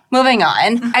 moving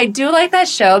on. I do like that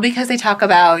show because they talk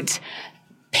about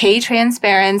pay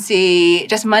transparency,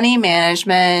 just money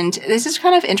management. This is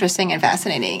kind of interesting and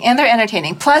fascinating. And they're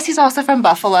entertaining. Plus, he's also from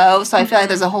Buffalo, so I feel like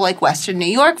there's a whole, like, Western New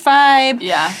York vibe.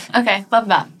 Yeah. Okay, love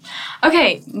that.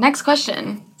 Okay, next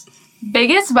question.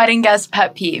 Biggest wedding guest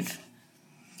pet peeve?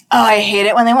 Oh, I hate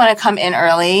it when they want to come in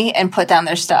early and put down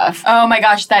their stuff. Oh my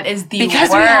gosh, that is the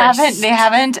worst. Because they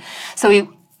haven't.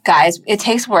 So guys, it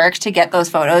takes work to get those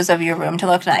photos of your room to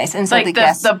look nice. And so like the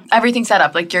guests... everything set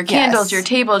up, like your candles, your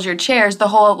tables, your chairs, the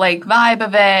whole like vibe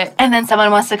of it. And then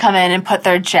someone wants to come in and put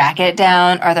their jacket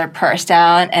down or their purse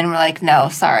down, and we're like, no,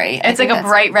 sorry. It's like a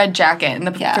bright red jacket, and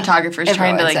the photographer's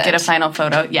trying to like get a final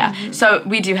photo. Yeah. Mm-hmm. So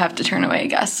we do have to turn away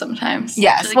guests sometimes.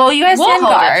 Yes. Like, well, you guys stand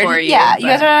guard. For you, yeah, you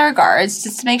guys are our guards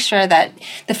just to make sure that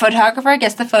the photographer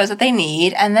gets the photos that they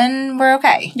need, and then we're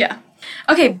okay. Yeah.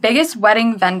 Okay, biggest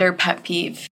wedding vendor pet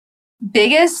peeve.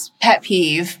 Biggest pet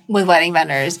peeve with wedding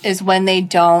vendors is when they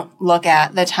don't look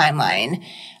at the timeline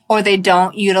or they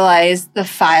don't utilize the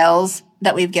files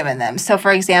that we've given them. So,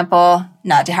 for example,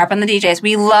 not to harp on the DJs,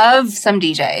 we love some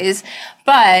DJs,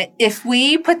 but if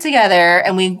we put together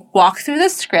and we walk through the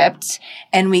script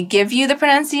and we give you the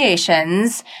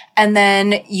pronunciations and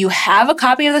then you have a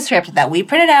copy of the script that we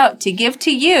printed out to give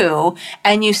to you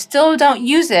and you still don't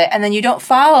use it and then you don't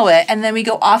follow it and then we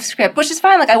go off script, which is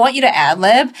fine. Like, I want you to ad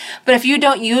lib, but if you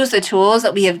don't use the tools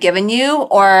that we have given you,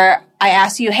 or I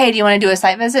ask you, hey, do you want to do a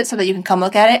site visit so that you can come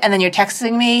look at it? And then you're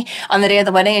texting me on the day of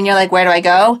the wedding and you're like, where do I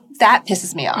go? That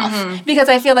pisses me off. Mm-hmm. Because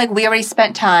I feel like we already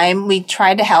spent time, we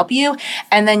tried to help you,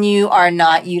 and then you are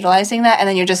not utilizing that, and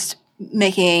then you're just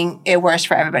making it worse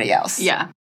for everybody else. Yeah.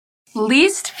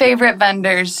 Least favorite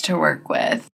vendors to work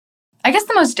with. I guess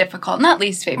the most difficult, not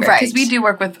least favorite, because we do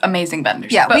work with amazing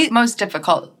vendors. Yeah, but most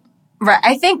difficult. Right.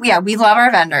 I think, we love our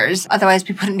vendors. Otherwise,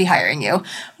 we wouldn't be hiring you.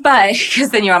 But,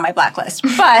 because then you're on my blacklist.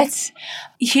 But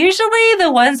usually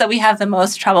the ones that we have the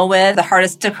most trouble with, the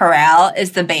hardest to corral,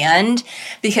 is the band.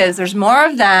 Because there's more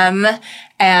of them.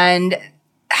 And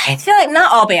I feel like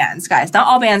not all bands, guys. Not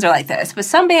all bands are like this. But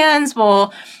some bands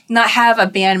will not have a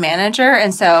band manager.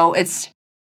 And so it's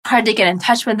hard to get in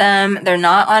touch with them. They're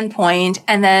not on point.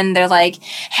 And then they're like,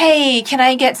 hey, can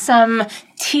I get some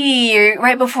tea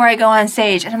right before I go on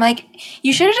stage? And I'm like,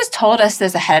 you should have just told us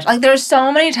this ahead. Like, there's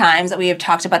so many times that we have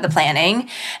talked about the planning,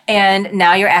 and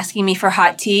now you're asking me for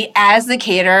hot tea as the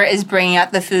caterer is bringing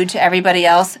out the food to everybody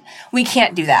else. We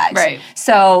can't do that. Right.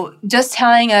 So just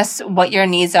telling us what your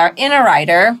needs are in a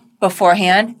rider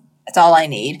beforehand, that's all I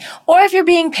need. Or if you're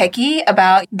being picky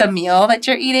about the meal that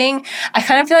you're eating, I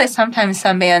kind of feel like sometimes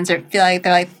some bands feel like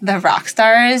they're like the rock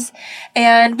stars.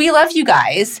 And we love you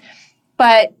guys,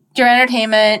 but your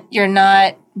entertainment, you're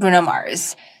not Bruno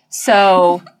Mars.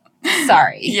 So,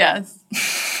 sorry. Yes.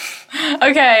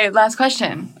 Okay, last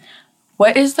question.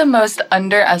 What is the most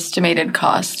underestimated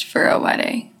cost for a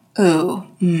wedding? Ooh,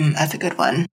 that's a good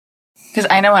one. Because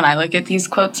I know when I look at these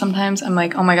quotes sometimes, I'm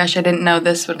like, oh my gosh, I didn't know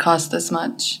this would cost this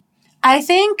much. I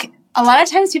think a lot of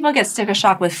times people get sticker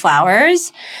shock with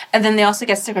flowers, and then they also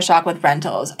get sticker shock with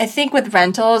rentals. I think with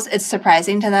rentals, it's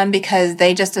surprising to them because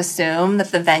they just assume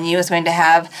that the venue is going to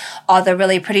have all the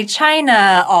really pretty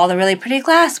china, all the really pretty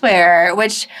glassware,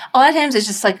 which a lot of times is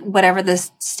just like whatever the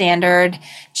standard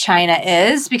china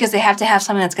is, because they have to have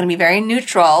something that's going to be very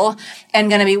neutral and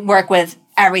going to work with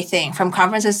everything from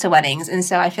conferences to weddings. And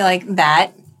so I feel like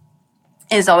that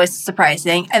is always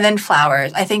surprising. And then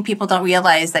flowers. I think people don't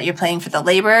realize that you're paying for the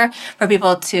labor for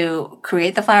people to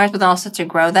create the flowers, but then also to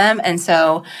grow them. And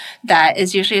so that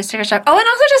is usually a sticker shock. Oh, and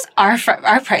also just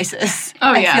our prices.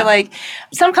 Oh, yeah. I feel like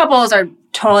some couples are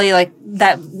totally like,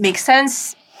 that makes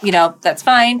sense. You know, that's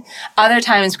fine. Other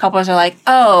times couples are like,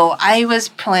 oh, I was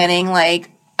planning like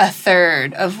a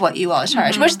third of what you all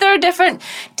charge, which there are different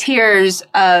tiers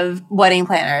of wedding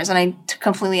planners, and I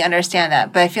completely understand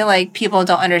that. But I feel like people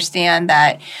don't understand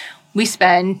that we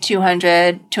spend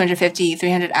 200, 250,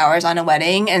 300 hours on a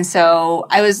wedding. And so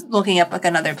I was looking up like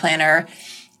another planner,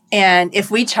 and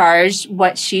if we charged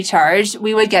what she charged,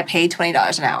 we would get paid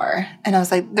 $20 an hour. And I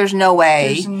was like, there's no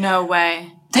way. There's no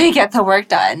way. To get the work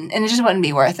done. And it just wouldn't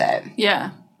be worth it.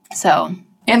 Yeah. So...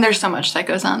 And there's so much that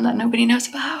goes on that nobody knows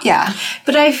about. Yeah.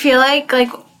 But I feel like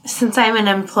since I'm an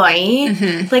employee,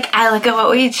 like, I look at what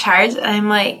we charge and I'm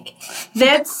like,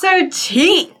 that's so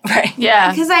cheap. Right. Yeah.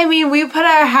 Because, I mean, we put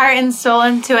our heart and soul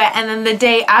into it, and then the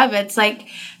day of, it's like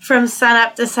from sun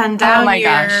up to sundown,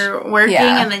 you're working,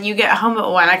 and then you get home at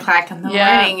 1 o'clock in the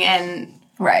morning. And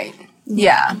right.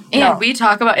 Yeah. And we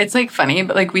talk about, it's like funny,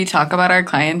 but like we talk about our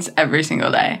clients every single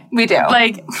day. We do.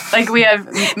 Like we have.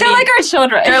 They're like our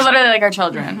children. They're literally like our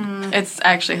children. It's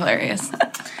actually hilarious.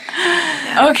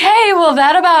 Okay, well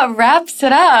that about wraps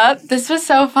it up. This was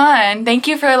so fun. Thank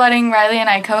you for letting Riley and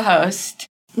I co-host.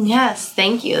 Yes,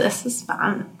 thank you. This is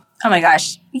fun. Oh my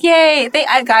gosh. Yay.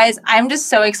 Guys, I'm just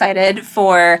so excited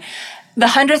for The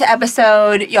 100th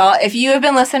episode, y'all, if you have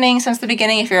been listening since the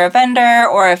beginning, if you're a vendor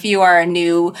or if you are a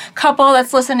new couple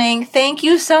that's listening, thank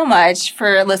you so much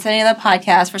for listening to the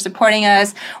podcast, for supporting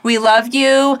us. We love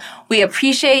you. We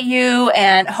appreciate you.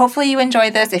 And hopefully you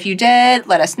enjoyed this. If you did,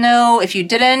 let us know. If you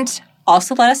didn't,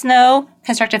 also let us know.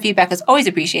 Constructive feedback is always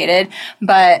appreciated.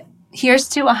 But here's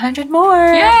to 100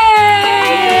 more. Yay!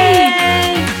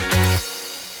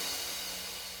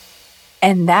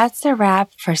 And that's a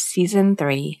wrap for season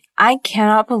 3. I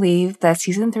cannot believe that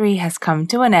season 3 has come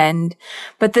to an end,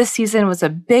 but this season was a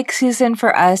big season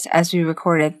for us as we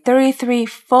recorded 33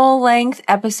 full-length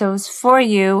episodes for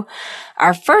you.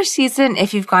 Our first season,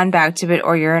 if you've gone back to it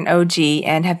or you're an OG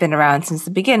and have been around since the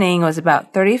beginning, was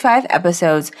about 35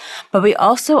 episodes, but we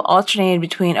also alternated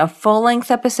between a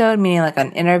full-length episode, meaning like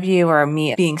an interview or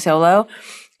me being solo,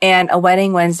 and a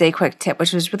Wedding Wednesday quick tip,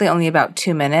 which was really only about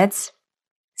 2 minutes.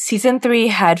 Season 3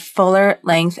 had fuller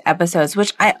length episodes,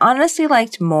 which I honestly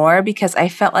liked more because I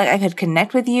felt like I could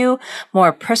connect with you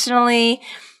more personally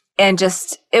and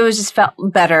it just felt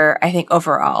better, I think,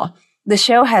 overall. The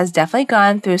show has definitely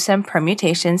gone through some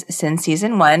permutations since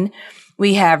season 1.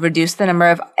 We have reduced the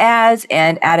number of ads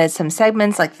and added some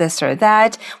segments like this or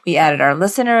that. We added our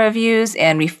listener reviews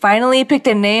and we finally picked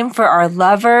a name for our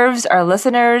lovers, our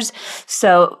listeners.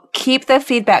 So keep the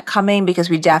feedback coming because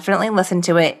we definitely listen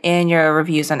to it in your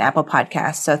reviews on Apple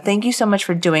Podcasts. So thank you so much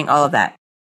for doing all of that.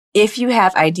 If you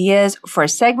have ideas for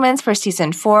segments for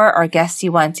season 4 or guests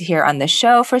you want to hear on the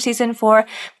show for season 4,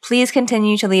 please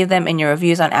continue to leave them in your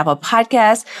reviews on Apple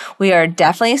Podcasts. We are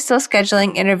definitely still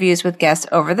scheduling interviews with guests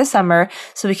over the summer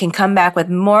so we can come back with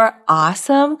more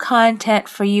awesome content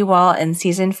for you all in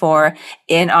season 4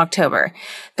 in October.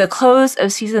 The close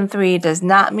of season 3 does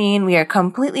not mean we are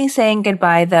completely saying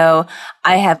goodbye though.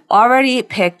 I have already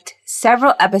picked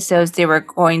several episodes they were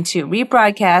going to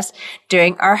rebroadcast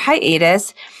during our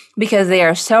hiatus because they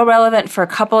are so relevant for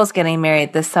couples getting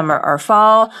married this summer or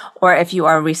fall, or if you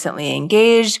are recently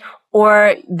engaged,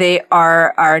 or they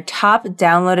are our top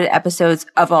downloaded episodes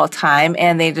of all time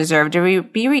and they deserve to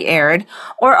be re-aired,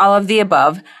 or all of the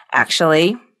above,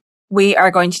 actually. We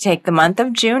are going to take the month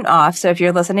of June off. So if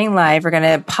you're listening live, we're going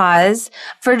to pause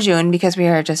for June because we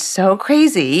are just so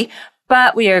crazy.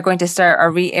 But we are going to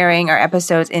start re-airing our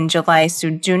episodes in July. So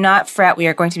do not fret. We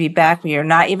are going to be back. We are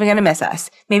not even going to miss us.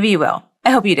 Maybe you will. I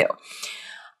hope you do.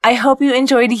 I hope you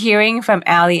enjoyed hearing from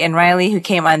Allie and Riley who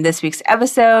came on this week's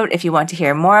episode. If you want to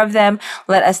hear more of them,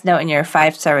 let us know in your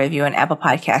 5-star review on Apple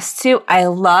Podcasts too. I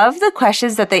love the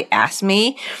questions that they asked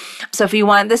me. So if you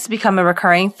want this to become a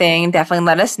recurring thing, definitely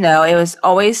let us know. It was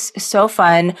always so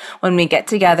fun when we get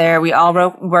together. We all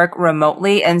work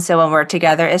remotely. And so when we're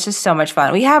together, it's just so much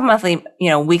fun. We have monthly,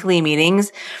 weekly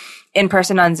meetings in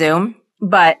person on Zoom,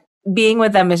 but being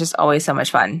with them is just always so much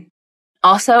fun.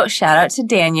 Also, shout out to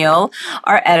Daniel,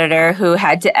 our editor, who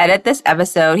had to edit this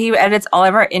episode. He edits all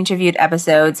of our interviewed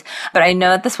episodes, but I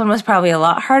know that this one was probably a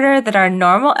lot harder than our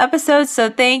normal episodes. So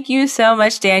thank you so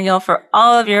much, Daniel, for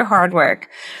all of your hard work.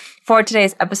 For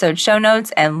today's episode show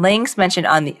notes and links mentioned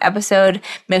on the episode,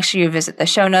 make sure you visit the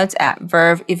show notes at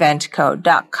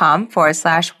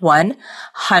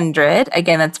verveeventco.com/100.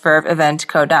 Again, that's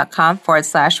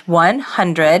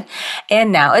verveeventco.com/100.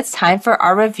 And now it's time for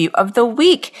our review of the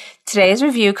week. Today's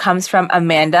review comes from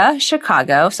Amanda,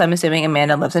 Chicago. So I'm assuming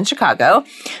Amanda lives in Chicago,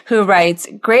 who writes,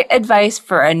 "Great advice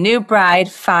for a new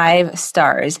bride, 5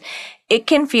 stars. It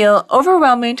can feel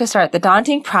overwhelming to start the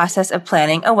daunting process of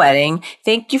planning a wedding.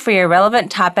 Thank you for your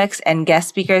relevant topics and guest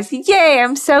speakers." Yay!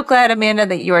 I'm so glad, Amanda,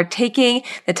 that you are taking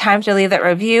the time to leave that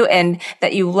review and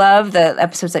that you love the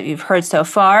episodes that you've heard so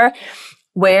far.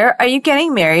 Where are you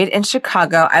getting married in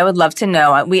Chicago? I would love to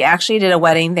know. We actually did a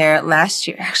wedding there last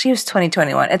year. Actually, it was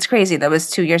 2021. It's crazy. That was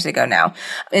 2 years ago now.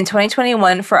 In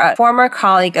 2021, for a former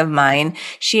colleague of mine,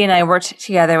 she and I worked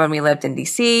together when we lived in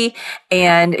DC,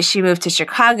 and she moved to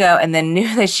Chicago and then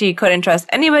knew that she couldn't trust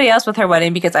anybody else with her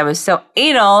wedding because I was so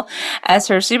anal as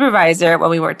her supervisor when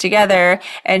we worked together.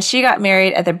 And she got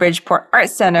married at the Bridgeport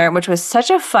Arts Center, which was such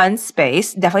a fun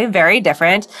space. Definitely very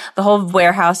different. The whole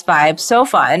warehouse vibe, so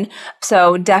fun. So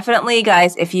definitely,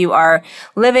 guys, if you are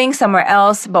living somewhere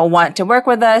else but want to work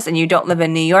with us and you don't live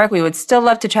in New York, we would still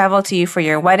love to travel to you for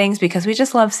your weddings because we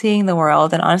just love seeing the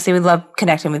world. And honestly, we love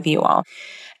connecting with you all.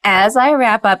 As I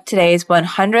wrap up today's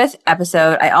 100th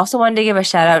episode, I also wanted to give a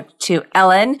shout out to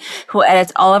Ellen, who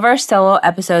edits all of our solo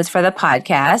episodes for the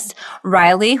podcast,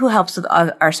 Riley, who helps with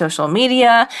our social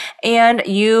media, and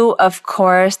you, of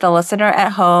course, the listener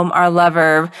at home, our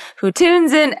lover, who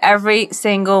tunes in every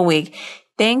single week.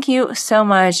 thank you so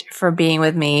much for being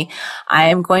with me. I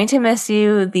am going to miss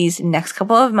you these next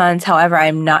couple of months. However,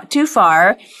 I'm not too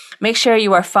far. Make sure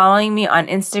you are following me on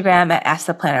Instagram at Ask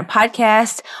the Planner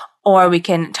Podcast, or we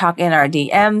can talk in our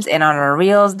DMs and on our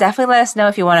reels. Definitely let us know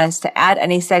if you want us to add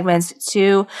any segments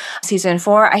to season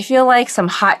 4. I feel like some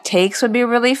hot takes would be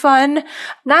really fun.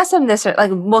 Not some this or, like,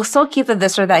 we'll still keep the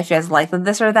this or that if you guys like the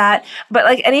this or that, but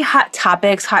like any hot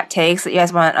topics, hot takes that you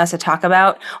guys want us to talk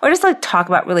about, or just like talk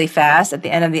about really fast at the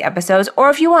end of the episodes.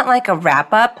 Or if you want like a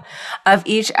wrap up of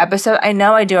each episode, I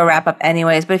know I do a wrap up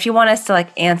anyways, but if you want us to like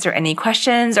answer any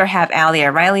questions or have Allie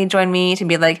or Riley join me to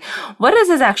be like, what does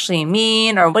this actually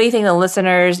mean? Or what do you think the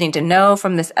listeners need to know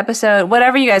from this episode?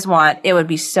 Whatever you guys want, it would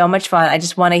be so much fun. I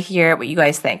just want to hear what you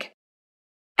guys think.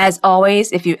 As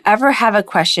always, if you ever have a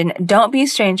question, don't be a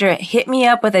stranger. Hit me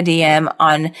up with a DM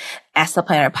on Ask the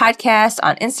Planner Podcast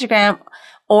on Instagram,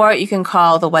 or you can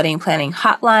call the wedding planning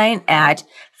hotline at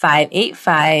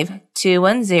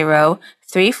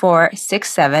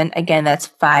 585-210-3467. Again, that's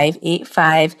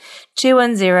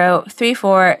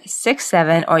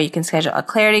 585-210-3467, or you can schedule a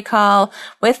clarity call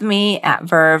with me at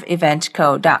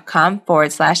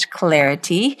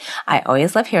verveeventco.com/clarity. I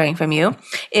always love hearing from you.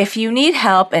 If you need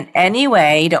help in any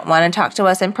way, you don't want to talk to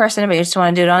us in person, but you just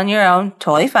want to do it on your own,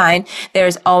 totally fine.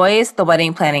 There's always the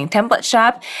Wedding Planning Template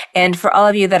Shop. And for all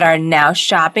of you that are now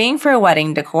shopping for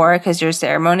wedding decor because your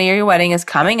ceremony or your wedding is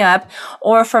coming up,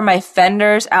 or for my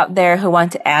vendors out there who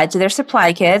want to add to their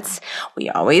supply kits, we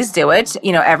always do it.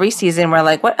 You know, every season we're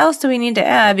like, what else do we need to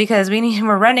add because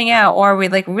we're running out, or we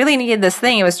like really needed this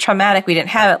thing. It was traumatic. We didn't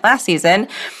have it last season.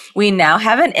 We now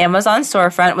have an Amazon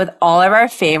storefront with all of our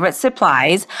favorite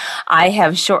supplies. I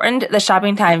have shortened the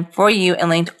shopping time for you and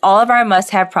linked all of our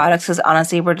must-have products because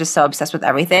honestly, we're just so obsessed with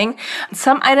everything.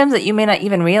 Some items that you may not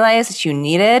even realize that you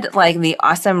needed, like the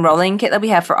awesome rolling kit that we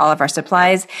have for all of our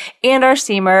supplies and our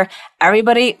steamer.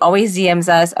 Everybody always DMs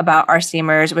us about our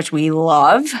steamers, which we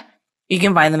love. You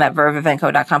can find them at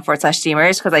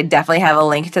verveeventco.com/steamers because I definitely have a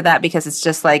link to that because it's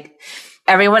just like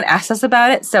everyone asks us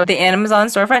about it. So the Amazon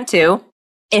storefront too.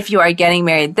 If you are getting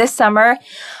married this summer,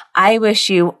 I wish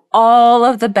you all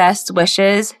of the best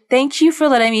wishes. Thank you for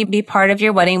letting me be part of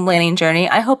your wedding planning journey.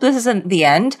 I hope this isn't the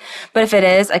end, but if it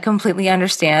is, I completely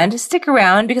understand. Stick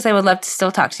around because I would love to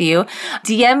still talk to you.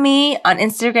 DM me on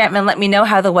Instagram and let me know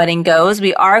how the wedding goes.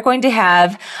 We are going to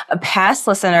have a past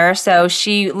listener. So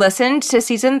she listened to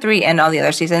season 3 and all the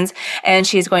other seasons, and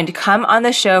she's going to come on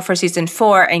the show for season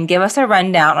 4 and give us a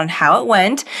rundown on how it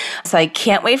went. So I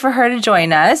can't wait for her to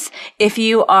join us. If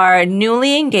you are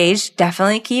newly engaged,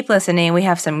 definitely keep listening. We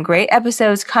have some great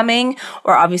episodes coming,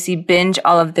 or obviously binge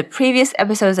all of the previous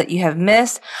episodes that you have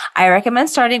missed. I recommend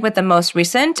starting with the most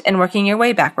recent and working your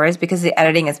way backwards because the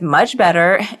editing is much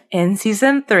better in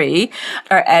season 3.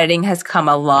 Our editing has come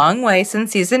a long way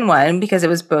since season 1 because it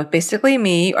was both basically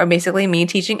me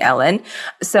teaching Ellen.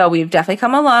 So we've definitely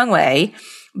come a long way.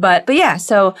 But yeah,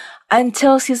 so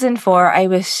until season 4, I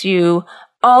wish you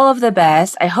all of the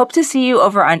best. I hope to see you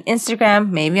over on Instagram,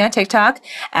 maybe on TikTok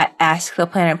at Ask the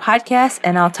Planner Podcast,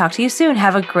 and I'll talk to you soon.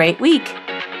 Have a great week.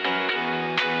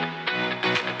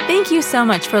 Thank you so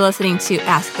much for listening to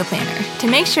Ask the Planner. To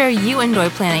make sure you enjoy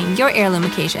planning your heirloom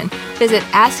occasion, visit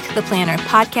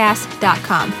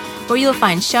asktheplannerpodcast.com, where you'll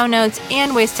find show notes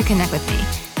and ways to connect with me.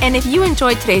 And if you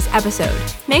enjoyed today's episode,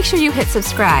 make sure you hit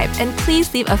subscribe and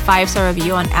please leave a 5-star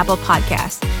review on Apple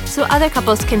Podcasts so other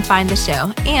couples can find the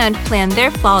show and plan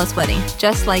their flawless wedding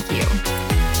just like you.